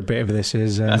favourite bit of this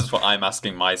is... That's what I'm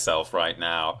asking myself right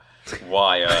now.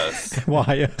 Why us?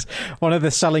 Why us? One of the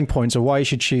selling points of why you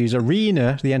should choose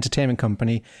Arena, the entertainment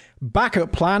company,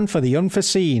 backup plan for the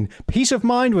unforeseen, peace of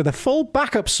mind with a full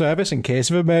backup service in case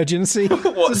of emergency.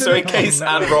 What? So in case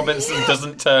Anne Robinson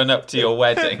doesn't turn up to your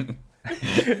wedding?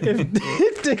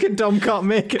 if Dick and Dom can't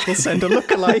make it, they'll send a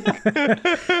lookalike.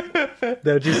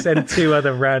 They'll just send 2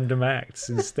 other random acts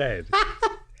instead.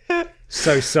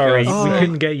 So sorry, we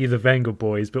couldn't get you the Venga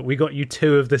Boys, but we got you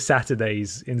 2 of the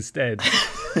Saturdays instead.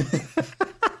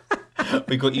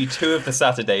 We got you 2 of the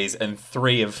Saturdays and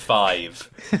 3 of 5.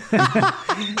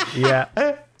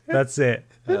 Yeah, that's it.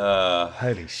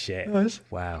 Holy shit.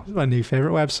 Wow. That's my new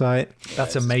favourite website.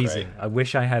 That's amazing. Great. I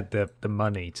wish I had the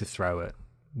money to throw at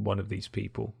one of these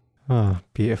people. Oh,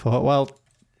 beautiful. Well,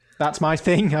 that's my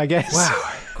thing, I guess.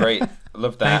 Wow. Great.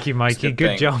 Love that. Thank you, Mikey.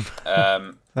 Good job.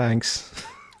 Thanks.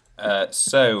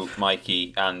 So,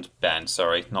 Mikey and Ben,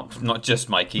 sorry, not just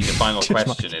Mikey, the final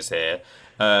question is here.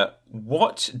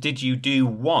 What did you do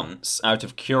once out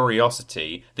of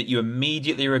curiosity that you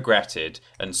immediately regretted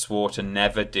and swore to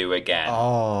never do again?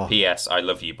 Oh. P.S. I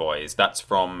love you boys. That's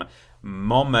from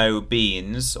Momo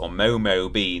Beans or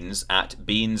Momo Beans at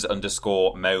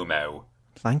Beans_Momo.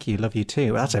 Thank you. Love you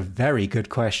too. That's a very good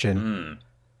question.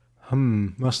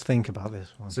 Must think about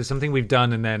this one. So something we've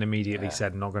done and then immediately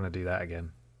said, not going to do that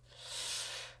again.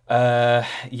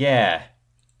 Yeah.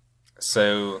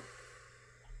 So,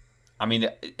 I mean,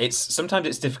 sometimes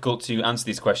it's difficult to answer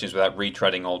these questions without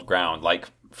retreading old ground. Like,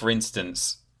 for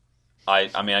instance, I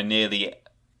nearly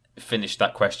finished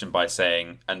that question by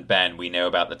saying, and Ben, we know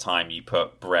about the time you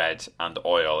put bread and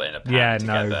oil in a pan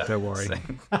together. No, don't worry.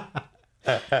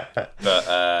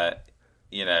 But,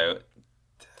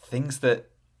 things that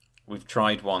we've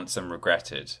tried once and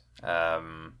regretted.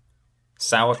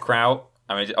 Sauerkraut.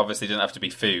 I mean, it obviously didn't have to be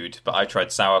food, but I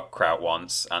tried sauerkraut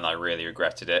once and I really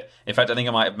regretted it. In fact, I think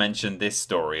I might have mentioned this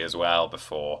story as well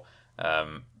before.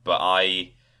 But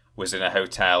I was in a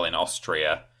hotel in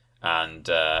Austria and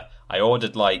I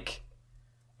ordered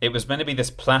it was meant to be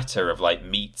this platter of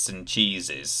meats and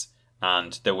cheeses,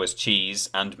 and there was cheese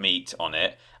and meat on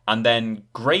it, and then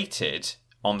grated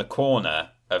on the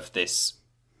corner of this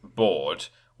board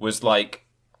was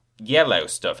yellow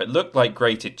stuff. It looked like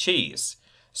grated cheese.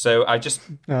 So I just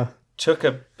took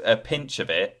a pinch of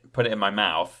it, put it in my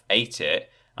mouth, ate it,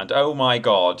 and oh my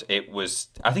god, I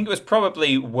think it was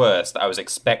probably worse that I was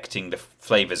expecting the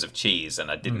flavours of cheese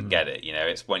and I didn't get it. You know,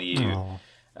 it's when you,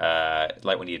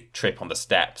 when you trip on the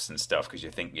steps and stuff because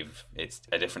you think it's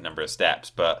a different number of steps.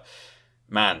 But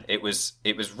man, it was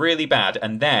really bad.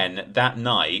 And then that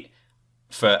night,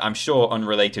 for I'm sure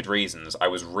unrelated reasons, I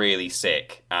was really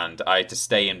sick and I had to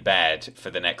stay in bed for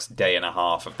the next day and a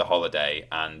half of the holiday.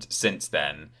 And since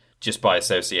then, just by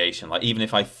association, even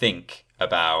if I think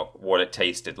about what it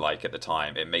tasted like at the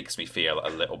time, it makes me feel a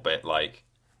little bit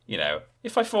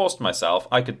if I forced myself,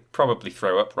 I could probably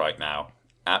throw up right now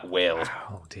at will.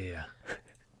 Oh dear.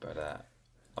 But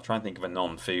I'll try and think of a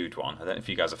non-food one. I don't know if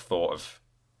you guys have thought of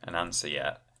an answer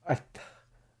yet.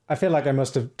 I feel like I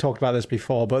must have talked about this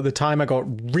before, but the time I got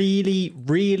really,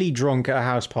 really drunk at a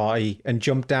house party and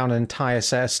jumped down an entire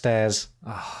set of stairs.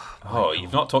 Oh,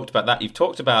 you've not talked about that. You've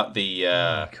talked about the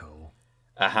a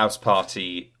house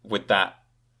party with that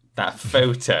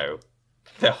photo,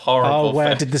 the horrible. Oh, where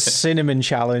I photo. did the cinnamon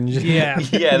challenge. Yeah,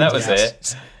 yeah, that was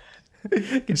it.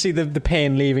 You can see the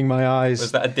pain leaving my eyes.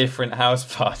 Was that a different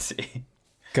house party?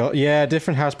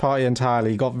 Different house party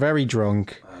entirely. Got very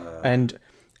drunk, and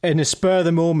in a spur of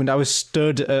the moment, I was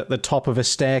stood at the top of a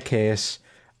staircase,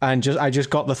 and I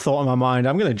just got the thought in my mind,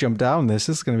 I'm going to jump down this.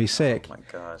 This is going to be sick. Oh my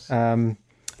gosh.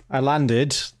 I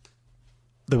landed.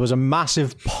 There was a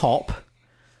massive pop,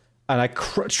 and I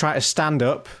tried to stand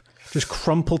up, just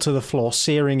crumpled to the floor,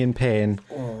 searing in pain.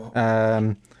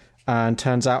 And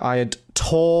turns out I had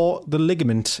tore the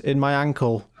ligament in my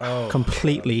ankle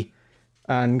completely.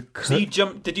 And so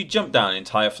did you jump down an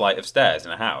entire flight of stairs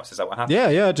in a house? Is that what happened?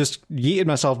 Yeah, just yeeted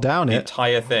myself down the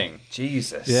entire thing.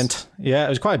 Jesus. Yeah, it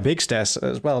was quite a big stairs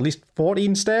as well, at least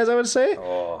 14 stairs, I would say.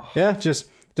 Oh. Yeah, just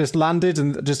landed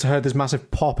and just heard this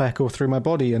massive pop echo through my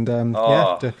body, and I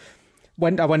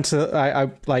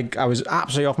was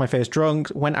absolutely off my face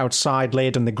drunk, went outside,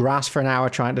 laid on the grass for an hour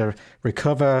trying to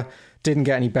recover, didn't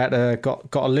get any better,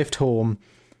 got a lift home.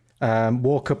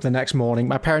 Woke up the next morning.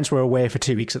 My parents were away for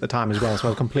 2 weeks at the time as well, so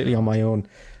I was completely on my own.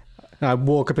 And I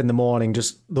woke up in the morning,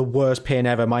 just the worst pain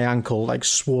ever. My ankle, like,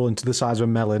 swollen to the size of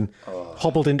a melon.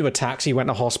 Hobbled into a taxi, went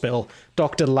to hospital.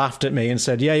 Doctor laughed at me and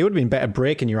said, "Yeah, you would have been better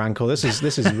breaking your ankle. This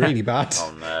is really bad."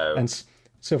 Oh no! And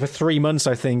so for 3 months,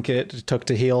 I think it took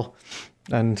to heal.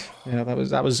 And that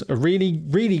was a really,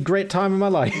 really great time in my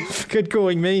life. Good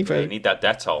going, me. But you need that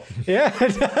Dettol. yeah,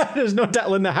 there's no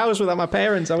Dettol in the house without my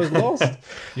parents. I was lost.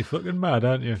 You're fucking mad,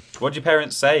 aren't you? What did your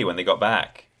parents say when they got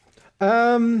back?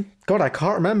 God, I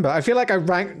can't remember. I feel like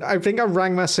I think I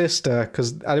rang my sister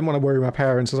because I didn't want to worry my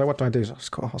parents. I was like, "What do I do?" So I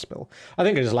just call a hospital. I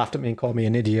think they just laughed at me and called me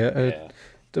an idiot.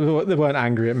 They weren't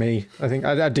angry at me. I think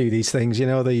I do these things,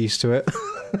 they're used to it.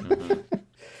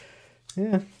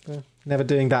 Yeah, never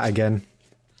doing that again.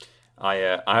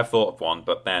 I have thought of one,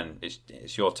 but Ben,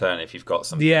 it's your turn if you've got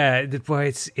something. Yeah, well,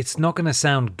 it's not going to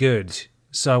sound good.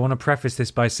 So I want to preface this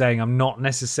by saying I'm not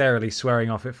necessarily swearing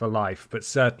off it for life, but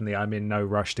certainly I'm in no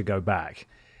rush to go back.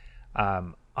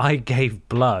 I gave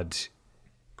blood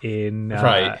in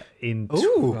it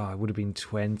would have been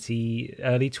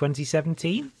early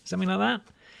 2017, something like that.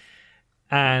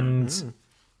 And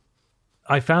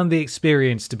I found the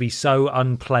experience to be so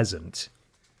unpleasant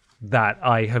that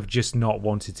I have just not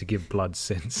wanted to give blood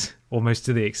since, almost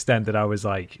to the extent that I was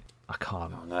like, I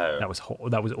can't. Oh, no. That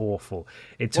was awful.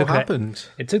 What happened?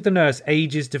 It took the nurse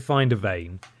ages to find a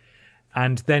vein,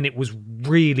 and then it was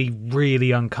really,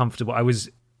 really uncomfortable. I was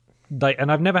like,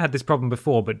 and I've never had this problem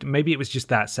before, but maybe it was just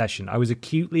that session. I was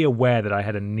acutely aware that I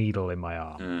had a needle in my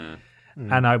arm.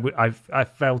 And I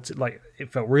felt like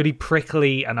it felt really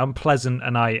prickly and unpleasant,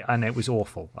 and it was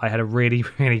awful. I had a really,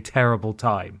 really terrible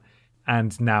time,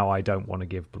 and now I don't want to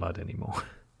give blood anymore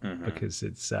because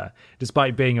it's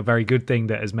despite being a very good thing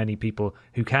that as many people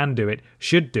who can do it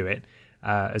should do it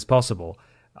as possible.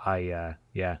 I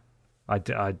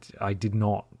did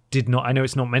not. I know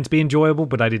it's not meant to be enjoyable,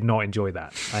 but I did not enjoy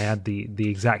that. I had the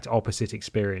exact opposite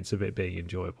experience of it being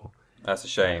enjoyable. That's a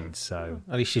shame. And so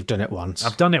At least you've done it once.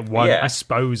 I've done it once. Yeah. I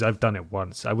suppose I've done it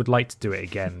once. I would like to do it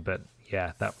again, but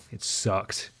yeah, it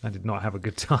sucked. I did not have a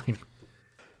good time.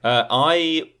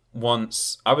 I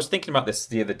was thinking about this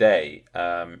the other day,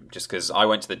 just because I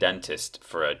went to the dentist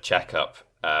for a checkup,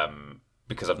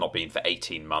 because I've not been for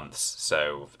 18 months.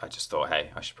 So I just thought,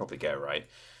 hey, I should probably get it right.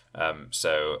 And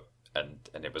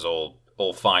it was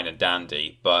all fine and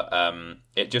dandy, but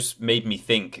it just made me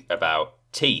think about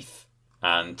teeth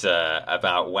and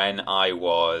about when I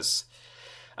was,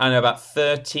 I don't know, about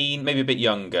 13, maybe a bit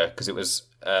younger, because it was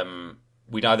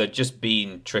we'd either just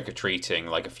been trick-or-treating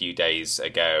like a few days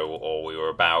ago, or we were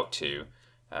about to.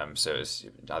 So it was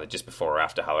either just before or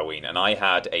after Halloween, and I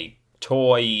had a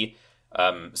toy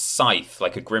scythe,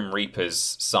 like a Grim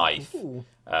Reaper's scythe.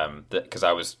 Because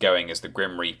I was going as the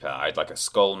Grim Reaper. I had like a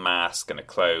skull mask and a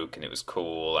cloak, and it was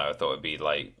cool. I thought it'd be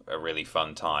like a really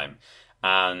fun time.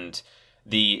 And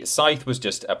the scythe was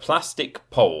just a plastic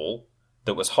pole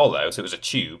that was hollow, so it was a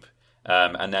tube.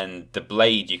 And then the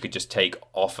blade you could just take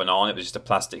off and on. It was just a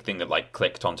plastic thing that like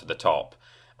clicked onto the top.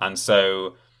 And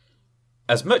so,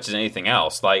 as much as anything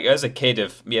else, like as a kid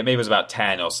of, maybe it was about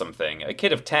 10 or something, a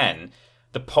kid of 10,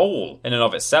 the pole in and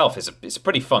of itself is a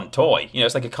pretty fun toy.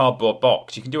 It's like a cardboard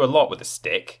box. You can do a lot with a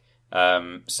stick.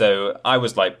 So I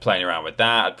was like playing around with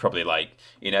that. I'd probably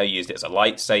used it as a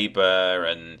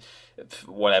lightsaber and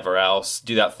whatever else.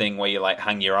 Do that thing where you like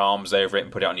hang your arms over it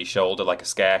and put it on your shoulder like a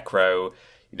scarecrow.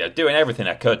 Doing everything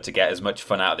I could to get as much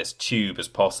fun out of this tube as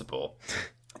possible.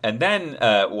 And then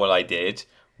what I did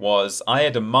was I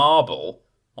had a marble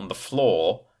on the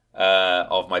floor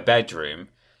of my bedroom,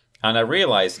 and I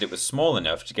realised that it was small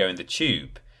enough to go in the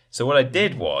tube. So what I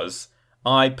did was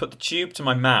I put the tube to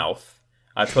my mouth.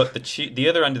 I put the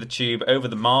other end of the tube over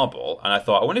the marble, and I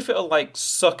thought, I wonder if it'll like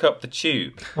suck up the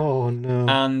tube. Oh no!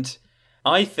 And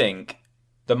I think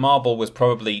the marble was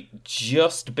probably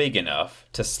just big enough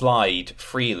to slide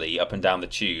freely up and down the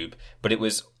tube, but it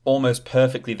was almost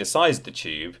perfectly the size of the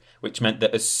tube, which meant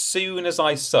that as soon as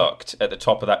I sucked at the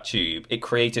top of that tube, it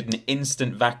created an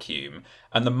instant vacuum,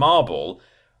 and the marble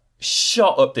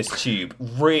shot up this tube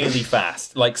really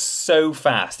fast, like so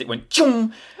fast. It went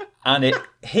choom, and it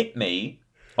hit me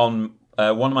on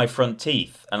one of my front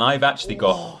teeth, and I've actually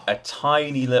got a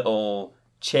tiny little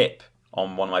chip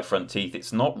on one of my front teeth.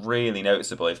 It's not really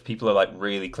noticeable. If people are like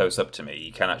really close up to me,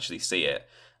 you can actually see it.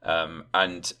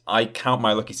 And I count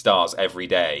my lucky stars every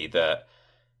day that,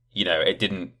 it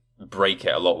didn't break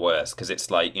it a lot worse, because it's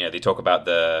like, they talk about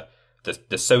the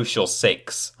social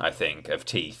 6, I think, of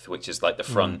teeth, which is like the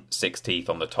front 6 teeth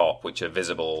on the top, which are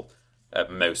visible at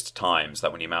most times,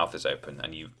 like when your mouth is open,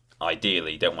 and you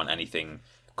ideally don't want anything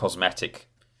cosmetic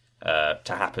to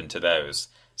happen to those.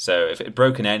 So if it had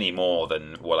broken any more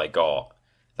than what I got,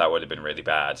 that would have been really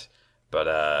bad.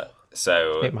 But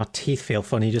so Make my teeth feel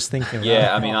funny just thinking about it.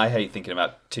 yeah, I mean, I hate thinking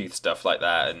about tooth stuff like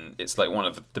that, and it's like one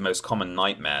of the most common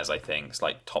nightmares, I think. It's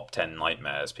like top 10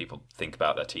 nightmares. People think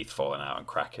about their teeth falling out and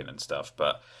cracking and stuff.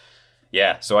 But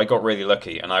yeah, so I got really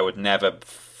lucky, and I would never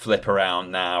flip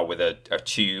around now with a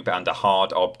tube and a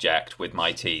hard object with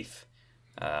my teeth.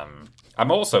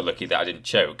 I'm also lucky that I didn't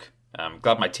choke. I'm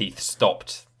glad my teeth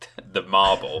stopped the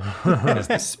marble, because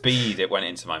the speed it went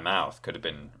into my mouth could have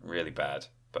been really bad.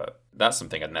 But that's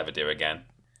something I'd never do again.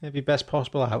 Maybe best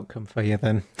possible outcome for you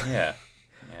then. Yeah,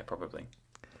 probably.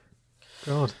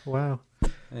 God, wow.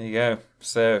 There you go.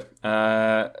 So,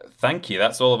 thank you.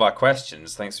 That's all of our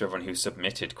questions. Thanks to everyone who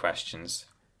submitted questions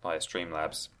via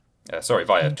Streamlabs.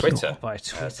 Via Twitter. Via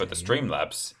Twitter, but the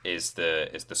Streamlabs is the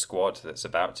squad that's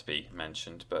about to be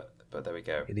mentioned. But there we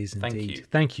go. It is Thank indeed. you.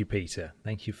 Thank you, Peter.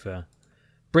 Thank you for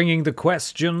bringing the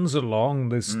questions along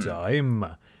this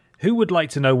time. Who would like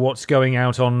to know what's going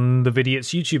out on the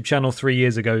Vidiots YouTube channel 3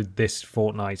 years ago this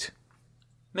fortnight?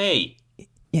 Me.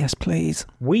 Yes, please.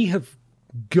 We have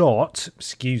got,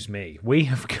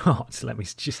 let me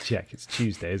just check, it's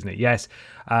Tuesday, isn't it? Yes.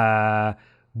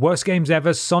 Worst games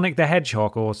ever, Sonic the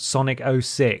Hedgehog, or Sonic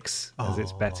 06, as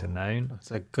it's better known.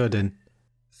 That's a good one.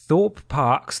 Thorpe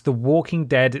Park's The Walking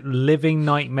Dead Living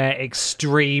Nightmare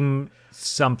Extreme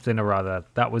something or other.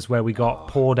 That was where we got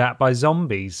poured at by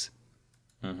zombies.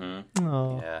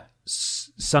 Yeah.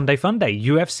 Sunday Funday,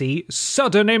 UFC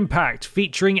Sudden Impact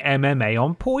featuring MMA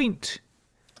on point.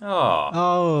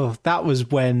 Oh, that was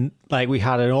when we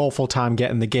had an awful time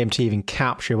getting the game to even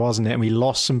capture, wasn't it? And we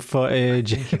lost some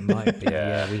footage. I think it might be.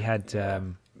 Yeah, we had. It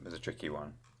was a tricky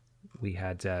one. We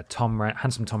had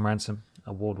handsome Tom Ransom,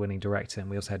 award-winning director, and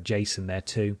we also had Jason there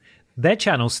too. Their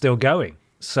channel's still going,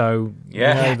 so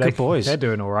good boys. They're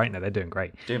doing all right now. They're doing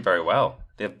great. Doing very well.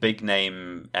 They have big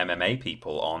name MMA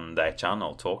people on their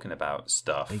channel talking about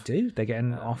stuff. They do. They're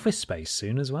getting office space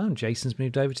soon as well. And Jason's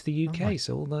moved over to the UK,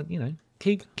 so all the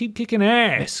keep kicking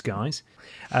ass, guys.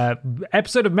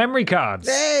 Episode of Memory Cards.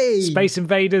 Hey! Space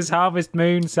Invaders, Harvest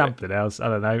Moon, something else. I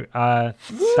don't know.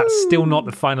 That's still not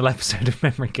the final episode of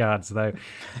Memory Cards, though.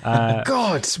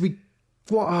 God, we've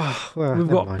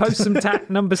got Post Some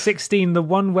Tack number 16, the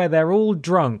one where they're all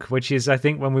drunk, which is, I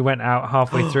think, when we went out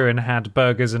halfway through and had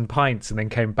burgers and pints and then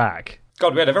came back.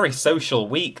 God, we had a very social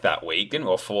week that week, didn't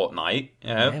we? Or fortnight.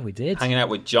 Yeah, we did. Hanging out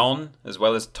with John, as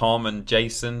well as Tom and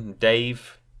Jason and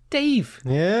Dave.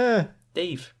 Yeah.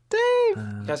 Dave.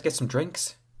 You guys get some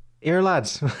drinks? Here,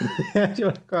 lads.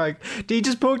 Do you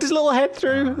just poked his little head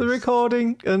through the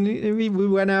recording, and we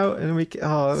went out, and that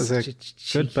was a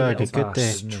good burger, good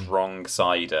day. Strong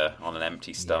cider on an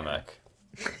empty stomach.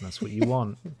 That's what you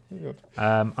want.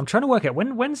 I'm trying to work out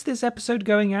when's this episode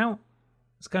going out.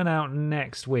 It's going out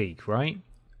next week, right?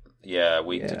 Yeah, a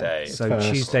week today. So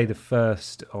Tuesday the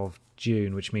 1st of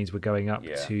June, which means we're going up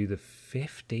to the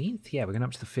 15th. Yeah, we're going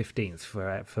up to the 15th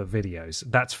for videos.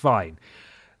 That's fine.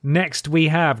 Next, we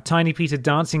have Tiny Peter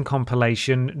Dancing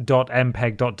Compilation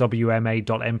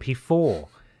 .mpeg.wma.mp4.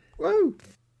 Whoa.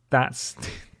 That's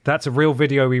a real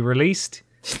video we released.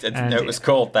 I didn't know it was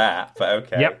called that, but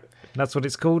okay. Yep, that's what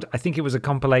it's called. I think it was a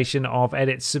compilation of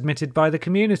edits submitted by the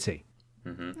community.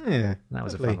 Mm-hmm. Yeah, that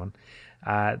was a fun one.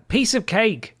 Piece of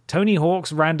Cake, Tony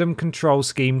Hawk's Random Control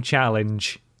Scheme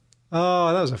Challenge.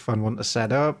 Oh, that was a fun one to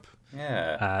set up.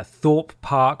 Yeah. Thorpe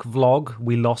Park Vlog,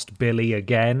 We Lost Billy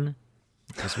Again.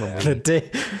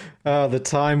 The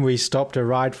time we stopped a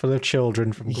ride full of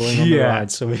children from going on the ride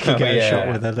so we could get a shot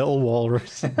with a little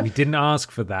walrus. We didn't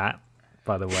ask for that,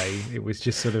 by the way. It was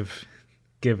just sort of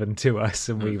given to us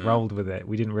and we rolled with it.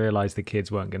 We didn't realise the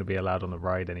kids weren't going to be allowed on the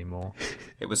ride anymore.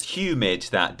 It was humid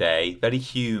that day, very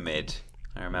humid.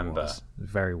 I remember. It was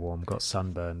very warm, got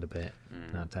sunburned a bit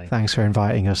that day. Thanks for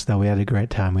inviting us, though. We had a great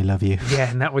time. We love you.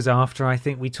 Yeah, and that was after I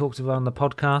think we talked about on the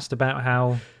podcast about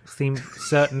how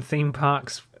certain theme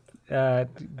parks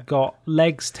got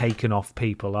legs taken off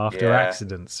people after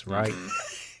accidents, right?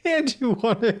 Yeah, do you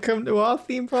want to come to our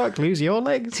theme park? Lose your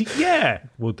legs? Yeah,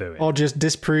 we'll do it. Or just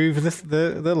disprove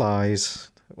the lies.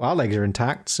 Our legs are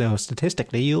intact, so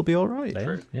statistically you'll be all right.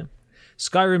 Yeah.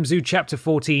 Skyrim Zoo Chapter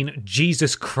 14,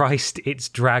 Jesus Christ, It's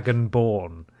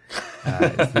Dragonborn.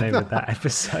 Is the name of that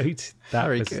episode.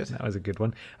 Very good. That was a good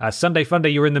one. Sunday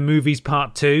Funday, You're in the Movies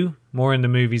Part 2. More in the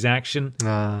movies action.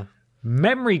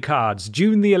 Memory Cards,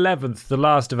 June the 11th, The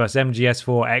Last of Us,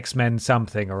 MGS4, X-Men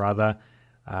something or other.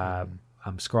 I'm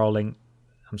scrolling.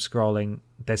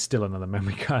 There's still another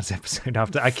Memory Cards episode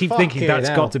after. I keep thinking that's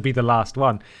got to be the last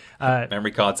one.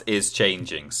 Memory Cards is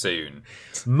changing soon.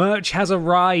 Merch has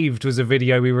arrived was a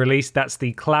video we released. That's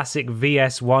the classic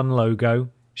VS1 logo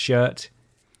shirt.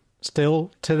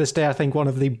 Still, to this day, I think one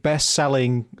of the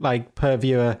best-selling, like, per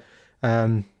viewer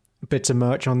bits of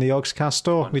merch on the Yogscast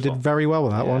store. Wonderful. We did very well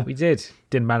with that one. We did.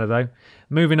 Didn't matter, though.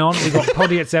 Moving on, we got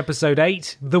Podiots episode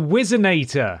 8, The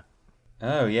Wizinator.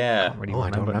 Oh, yeah. I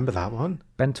don't remember that one.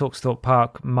 Ben talks Thorpe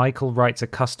Park. Michael writes a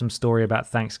custom story about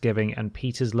Thanksgiving, and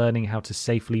Peter's learning how to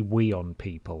safely wee on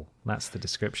people. That's the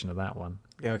description of that one.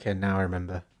 Yeah, okay, now I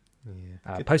remember.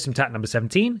 Postum Tat number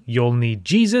 17, You'll Need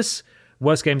Jesus.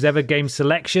 Worst Games Ever game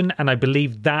selection, and I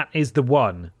believe that is the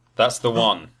one. That's the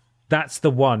one. That's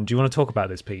the one. Do you want to talk about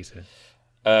this, Peter?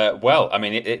 Well, I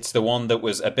mean, it's the one that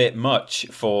was a bit much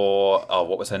for... Oh,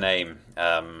 what was her name?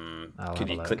 Could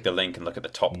you click the link and look at the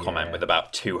top comment with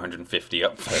about 250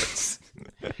 upvotes?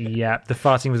 Yeah, the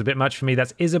farting was a bit much for me.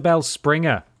 That's Isabel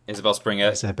Springer. Isabel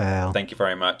Springer. Isabel. Thank you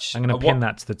very much. I'm going to pin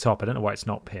that to the top. I don't know why it's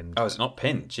not pinned. Oh, it's not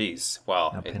pinned? Jeez.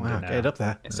 Well, I'll pin Wow, it now. get it up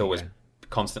there. it's always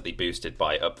constantly boosted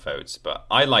by upvotes. But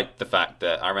I liked the fact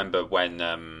that I remember when...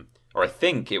 or I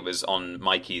think it was on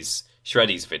Mikey's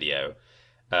Shreddy's video...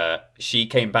 she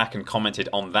came back and commented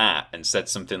on that and said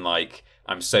something like,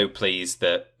 I'm so pleased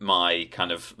that my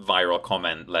kind of viral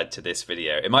comment led to this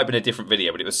video. It might have been a different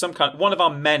video, but it was one of our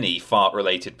many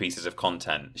fart-related pieces of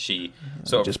content. She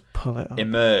sort of pull it up.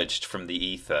 emerged from the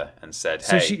ether and said,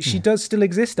 So hey. she does still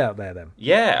exist out there, then?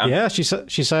 Yeah. Yeah, she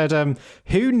said,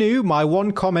 who knew my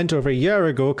one comment over a year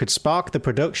ago could spark the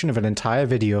production of an entire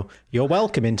video? You're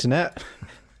welcome, Internet.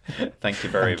 Thank you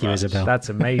very Thank you, much. Isabel. That's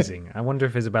amazing. I wonder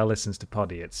if Isabel listens to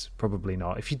Podiots. Probably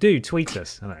not. If you do, tweet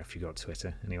us. I don't know if you got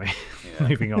Twitter. Anyway,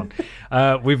 moving on.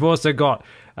 We've also got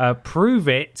Prove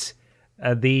It,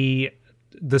 the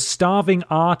starving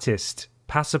artist,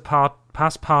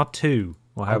 Passepartout.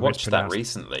 I watched that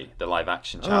recently, the live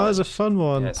action challenge. Oh, that's a fun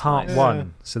one. Yes. Part nice.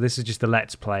 1. So this is just the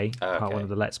Let's Play. Part okay. 1 of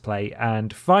the Let's Play.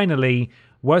 And finally,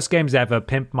 Worst Games Ever,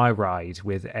 Pimp My Ride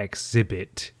with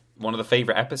Exhibit. One of the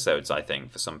favourite episodes, I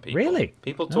think, for some people. Really?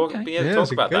 People talk, Okay.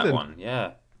 talk about that one.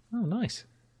 Yeah. Oh, nice.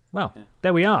 Well,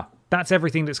 there we are. That's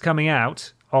everything that's coming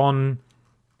out on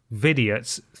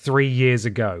Vidiots 3 years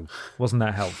ago. Wasn't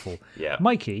that helpful? Yeah.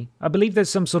 Mikey, I believe there's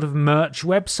some sort of merch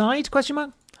website, question mark?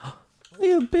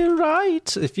 You'll be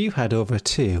right. If you head over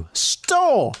to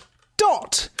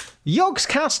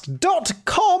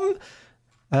store.yogscast.com,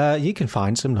 you can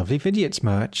find some lovely Vidiots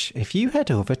merch. If you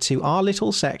head over to our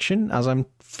little section, as I'm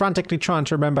frantically trying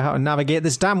to remember how to navigate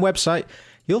this damn website,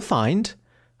 you'll find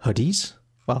hoodies.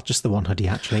 Well, just the one hoodie,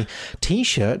 actually.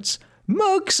 T-shirts,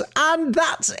 mugs, and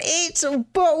that's it.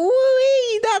 But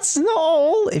that's not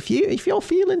all. If you're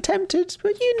feeling tempted,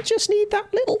 but you just need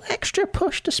that little extra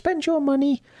push to spend your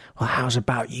money, well, how's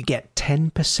about you get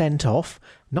 10% off,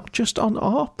 not just on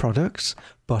our products,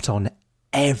 but on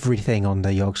everything on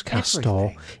the Yogscast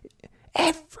store.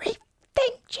 Everything,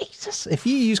 Jesus. If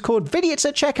you use code VIDIOTS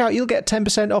at checkout, you'll get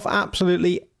 10% off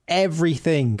absolutely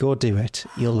everything. Go do it.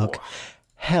 You'll look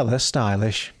hella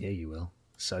stylish. Yeah, you will.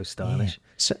 So stylish.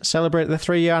 Celebrate the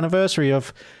 3-year anniversary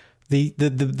of the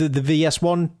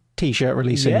VS1 t-shirt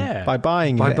releasing by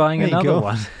buying it. By buying There you another go.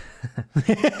 one.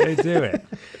 Go do it.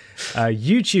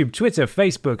 YouTube, Twitter,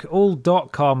 Facebook,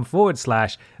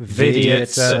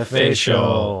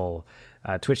 all.com/VidiotsOfficial.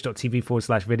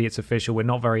 Twitch.tv/VidiotsOfficial. We're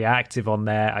not very active on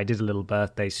there. I did a little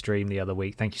birthday stream the other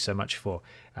week. Thank you so much for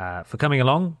coming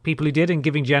along, people who did, and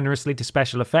giving generously to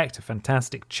Special Effect, a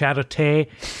fantastic charity.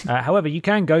 However, you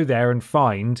can go there and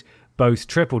find both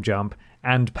Triple Jump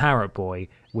and Parrot Boy,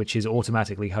 which is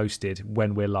automatically hosted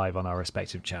when we're live on our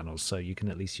respective channels. So you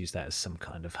can at least use that as some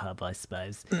kind of hub, I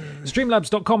suppose.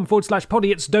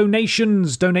 Streamlabs.com/Podiots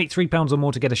donations. Donate £3 or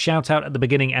more to get a shout out at the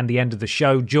beginning and the end of the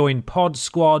show. Join Pod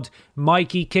Squad.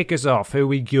 Mikey, kick us off. Who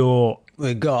we got?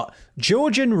 We got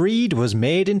Georgian Reed was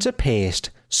made into paste.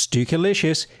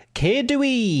 Stookalicious. K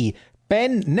Dewey.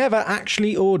 Ben never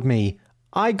actually owed me.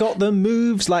 I got the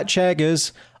moves like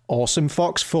Cheggers. Awesome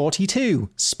Fox 42,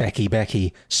 Specky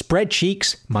Becky, Spread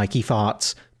Cheeks, Mikey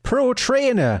Farts, Pro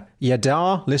Trainer,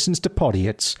 Yadar listens to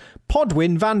Podiots,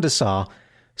 Podwin Vandasar,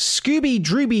 Scooby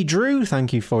Drooby Drew,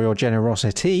 thank you for your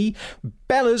generosity,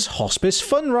 Bella's Hospice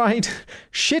Fun Ride,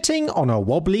 Shitting on a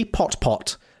Wobbly Pot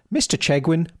Pot, Mr.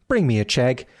 Chegwin, Bring Me a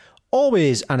Cheg,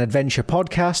 Always an Adventure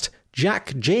Podcast,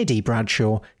 Jack J.D.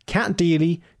 Bradshaw, Cat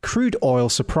Dealey, Crude Oil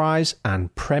Surprise,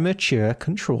 and Premature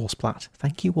Control Splat.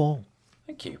 Thank you all.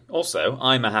 Thank you. Also,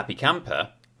 I'm a happy camper.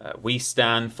 We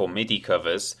stand for MIDI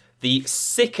covers. The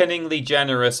sickeningly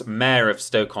generous Mayor of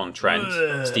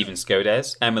Stoke-on-Trent, Stephen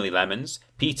Skodes, Emily Lemons,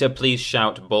 Peter Please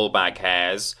Shout Bullbag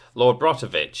Hairs, Lord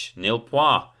Brotovich, Neil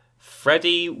Poir,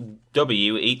 Freddie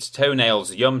W. Eats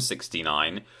Toenails Yum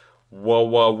 69,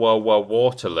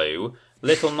 Waterloo,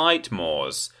 Little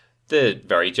Nightmares, the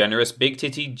very generous Big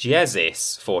Titty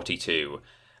Jezis 42,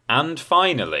 And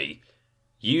finally,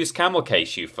 use camel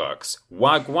case, you fucks.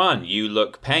 Wagwan, you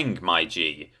look peng, my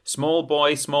G. Small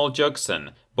boy, small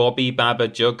Jugson. Bobby Baba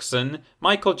Jugson.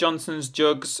 Michael Johnson's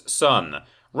Jug's son.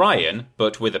 Ryan,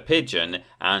 but with a pigeon.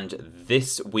 And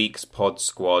this week's pod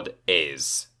squad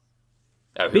is...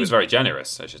 Oh, he was very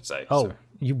generous, I should say. Oh, so.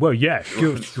 Yeah.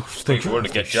 You want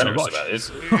to get generous about this.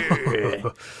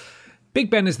 Big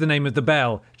Ben is the name of the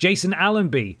bell. Jason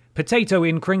Allenby. Potato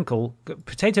in, crinkle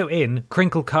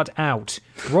cut out.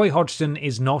 Roy Hodgson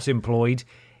is not employed.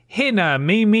 Hinna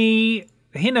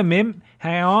mim.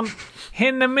 Hang on.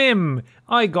 Hinna mim.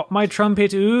 I got my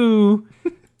trumpet, ooh.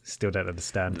 Still don't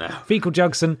understand. No. Fecal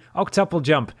Jugson. Octuple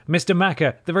jump. Mr.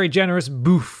 Macca. The very generous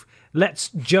boof. Let's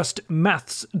just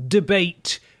maths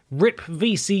debate. Rip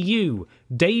VCU.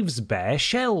 Dave's bare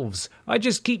shelves. I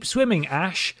just keep swimming,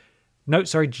 Ash. No,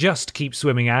 sorry, just keep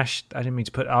swimming, Ash. I didn't mean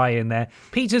to put I in there.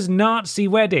 Peter's Nazi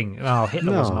wedding. Oh,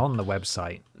 Hitler wasn't on the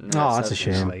website. Oh, that's a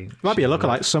shame. Might be a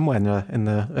lookalike somewhere in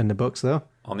the books, though.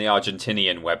 On the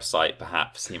Argentinian website,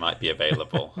 perhaps he might be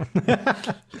available.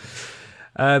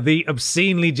 The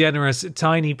obscenely generous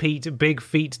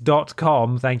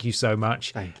tinypetebigfeet.com. Thank you so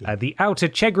much. Thank you. The Outer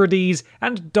Chegrades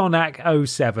and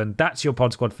Donak07. That's your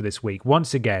pod squad for this week.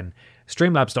 Once again,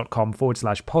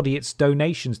 streamlabs.com/poddy. It's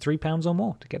donations, £3 or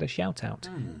more to get a shout out.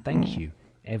 Thank you,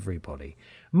 everybody.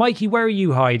 Mikey, where are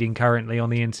you hiding currently on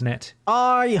the internet?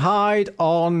 I hide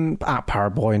on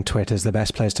 @Paraboy on Twitter is the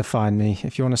best place to find me.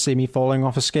 If you want to see me falling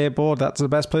off a skateboard, that's the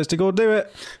best place to go do it.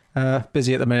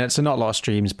 Busy at the minute, so not a lot of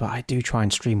streams, but I do try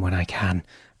and stream when I can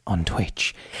on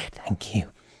Twitch. Thank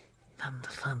you.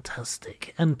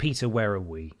 Fantastic. And Peter, where are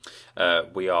we?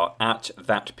 We are at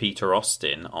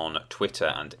 @ThatPeterAustin on Twitter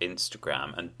and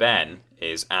Instagram, and Ben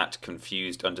is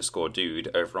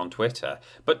 @confused_dude over on Twitter.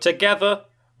 But together,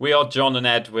 we are John and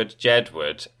Edward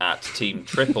Jedward at Team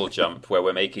Triple Jump, where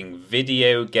we're making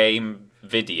video game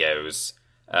videos,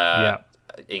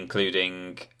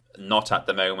 including, not at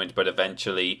the moment, but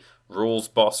eventually, rules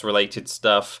boss related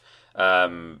stuff,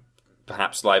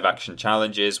 perhaps live action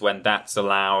challenges when that's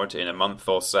allowed in a month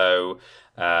or so.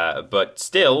 But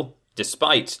still,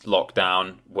 despite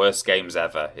lockdown, worst games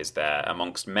ever is there,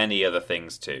 amongst many other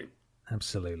things too.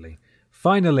 Absolutely.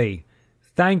 Finally,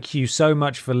 thank you so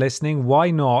much for listening.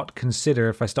 Why not consider,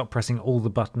 if I stop pressing all the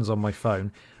buttons on my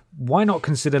phone, why not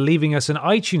consider leaving us an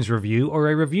iTunes review or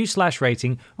a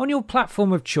review/rating on your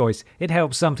platform of choice? It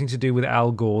helps something to do with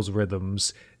Al Gore's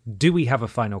rhythms. Do we have a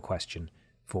final question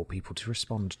for people to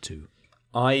respond to?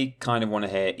 I kind of want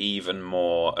to hear even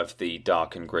more of the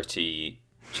dark and gritty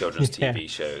children's TV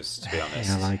shows, to be honest.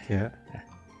 Yeah, I like it.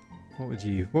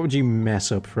 What would you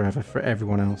mess up forever for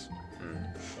everyone else?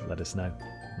 Let us know.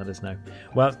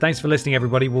 Well, thanks for listening,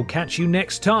 everybody. We'll catch you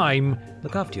next time.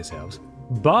 Look after yourselves.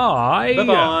 Bye.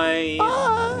 Bye-bye.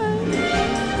 Bye.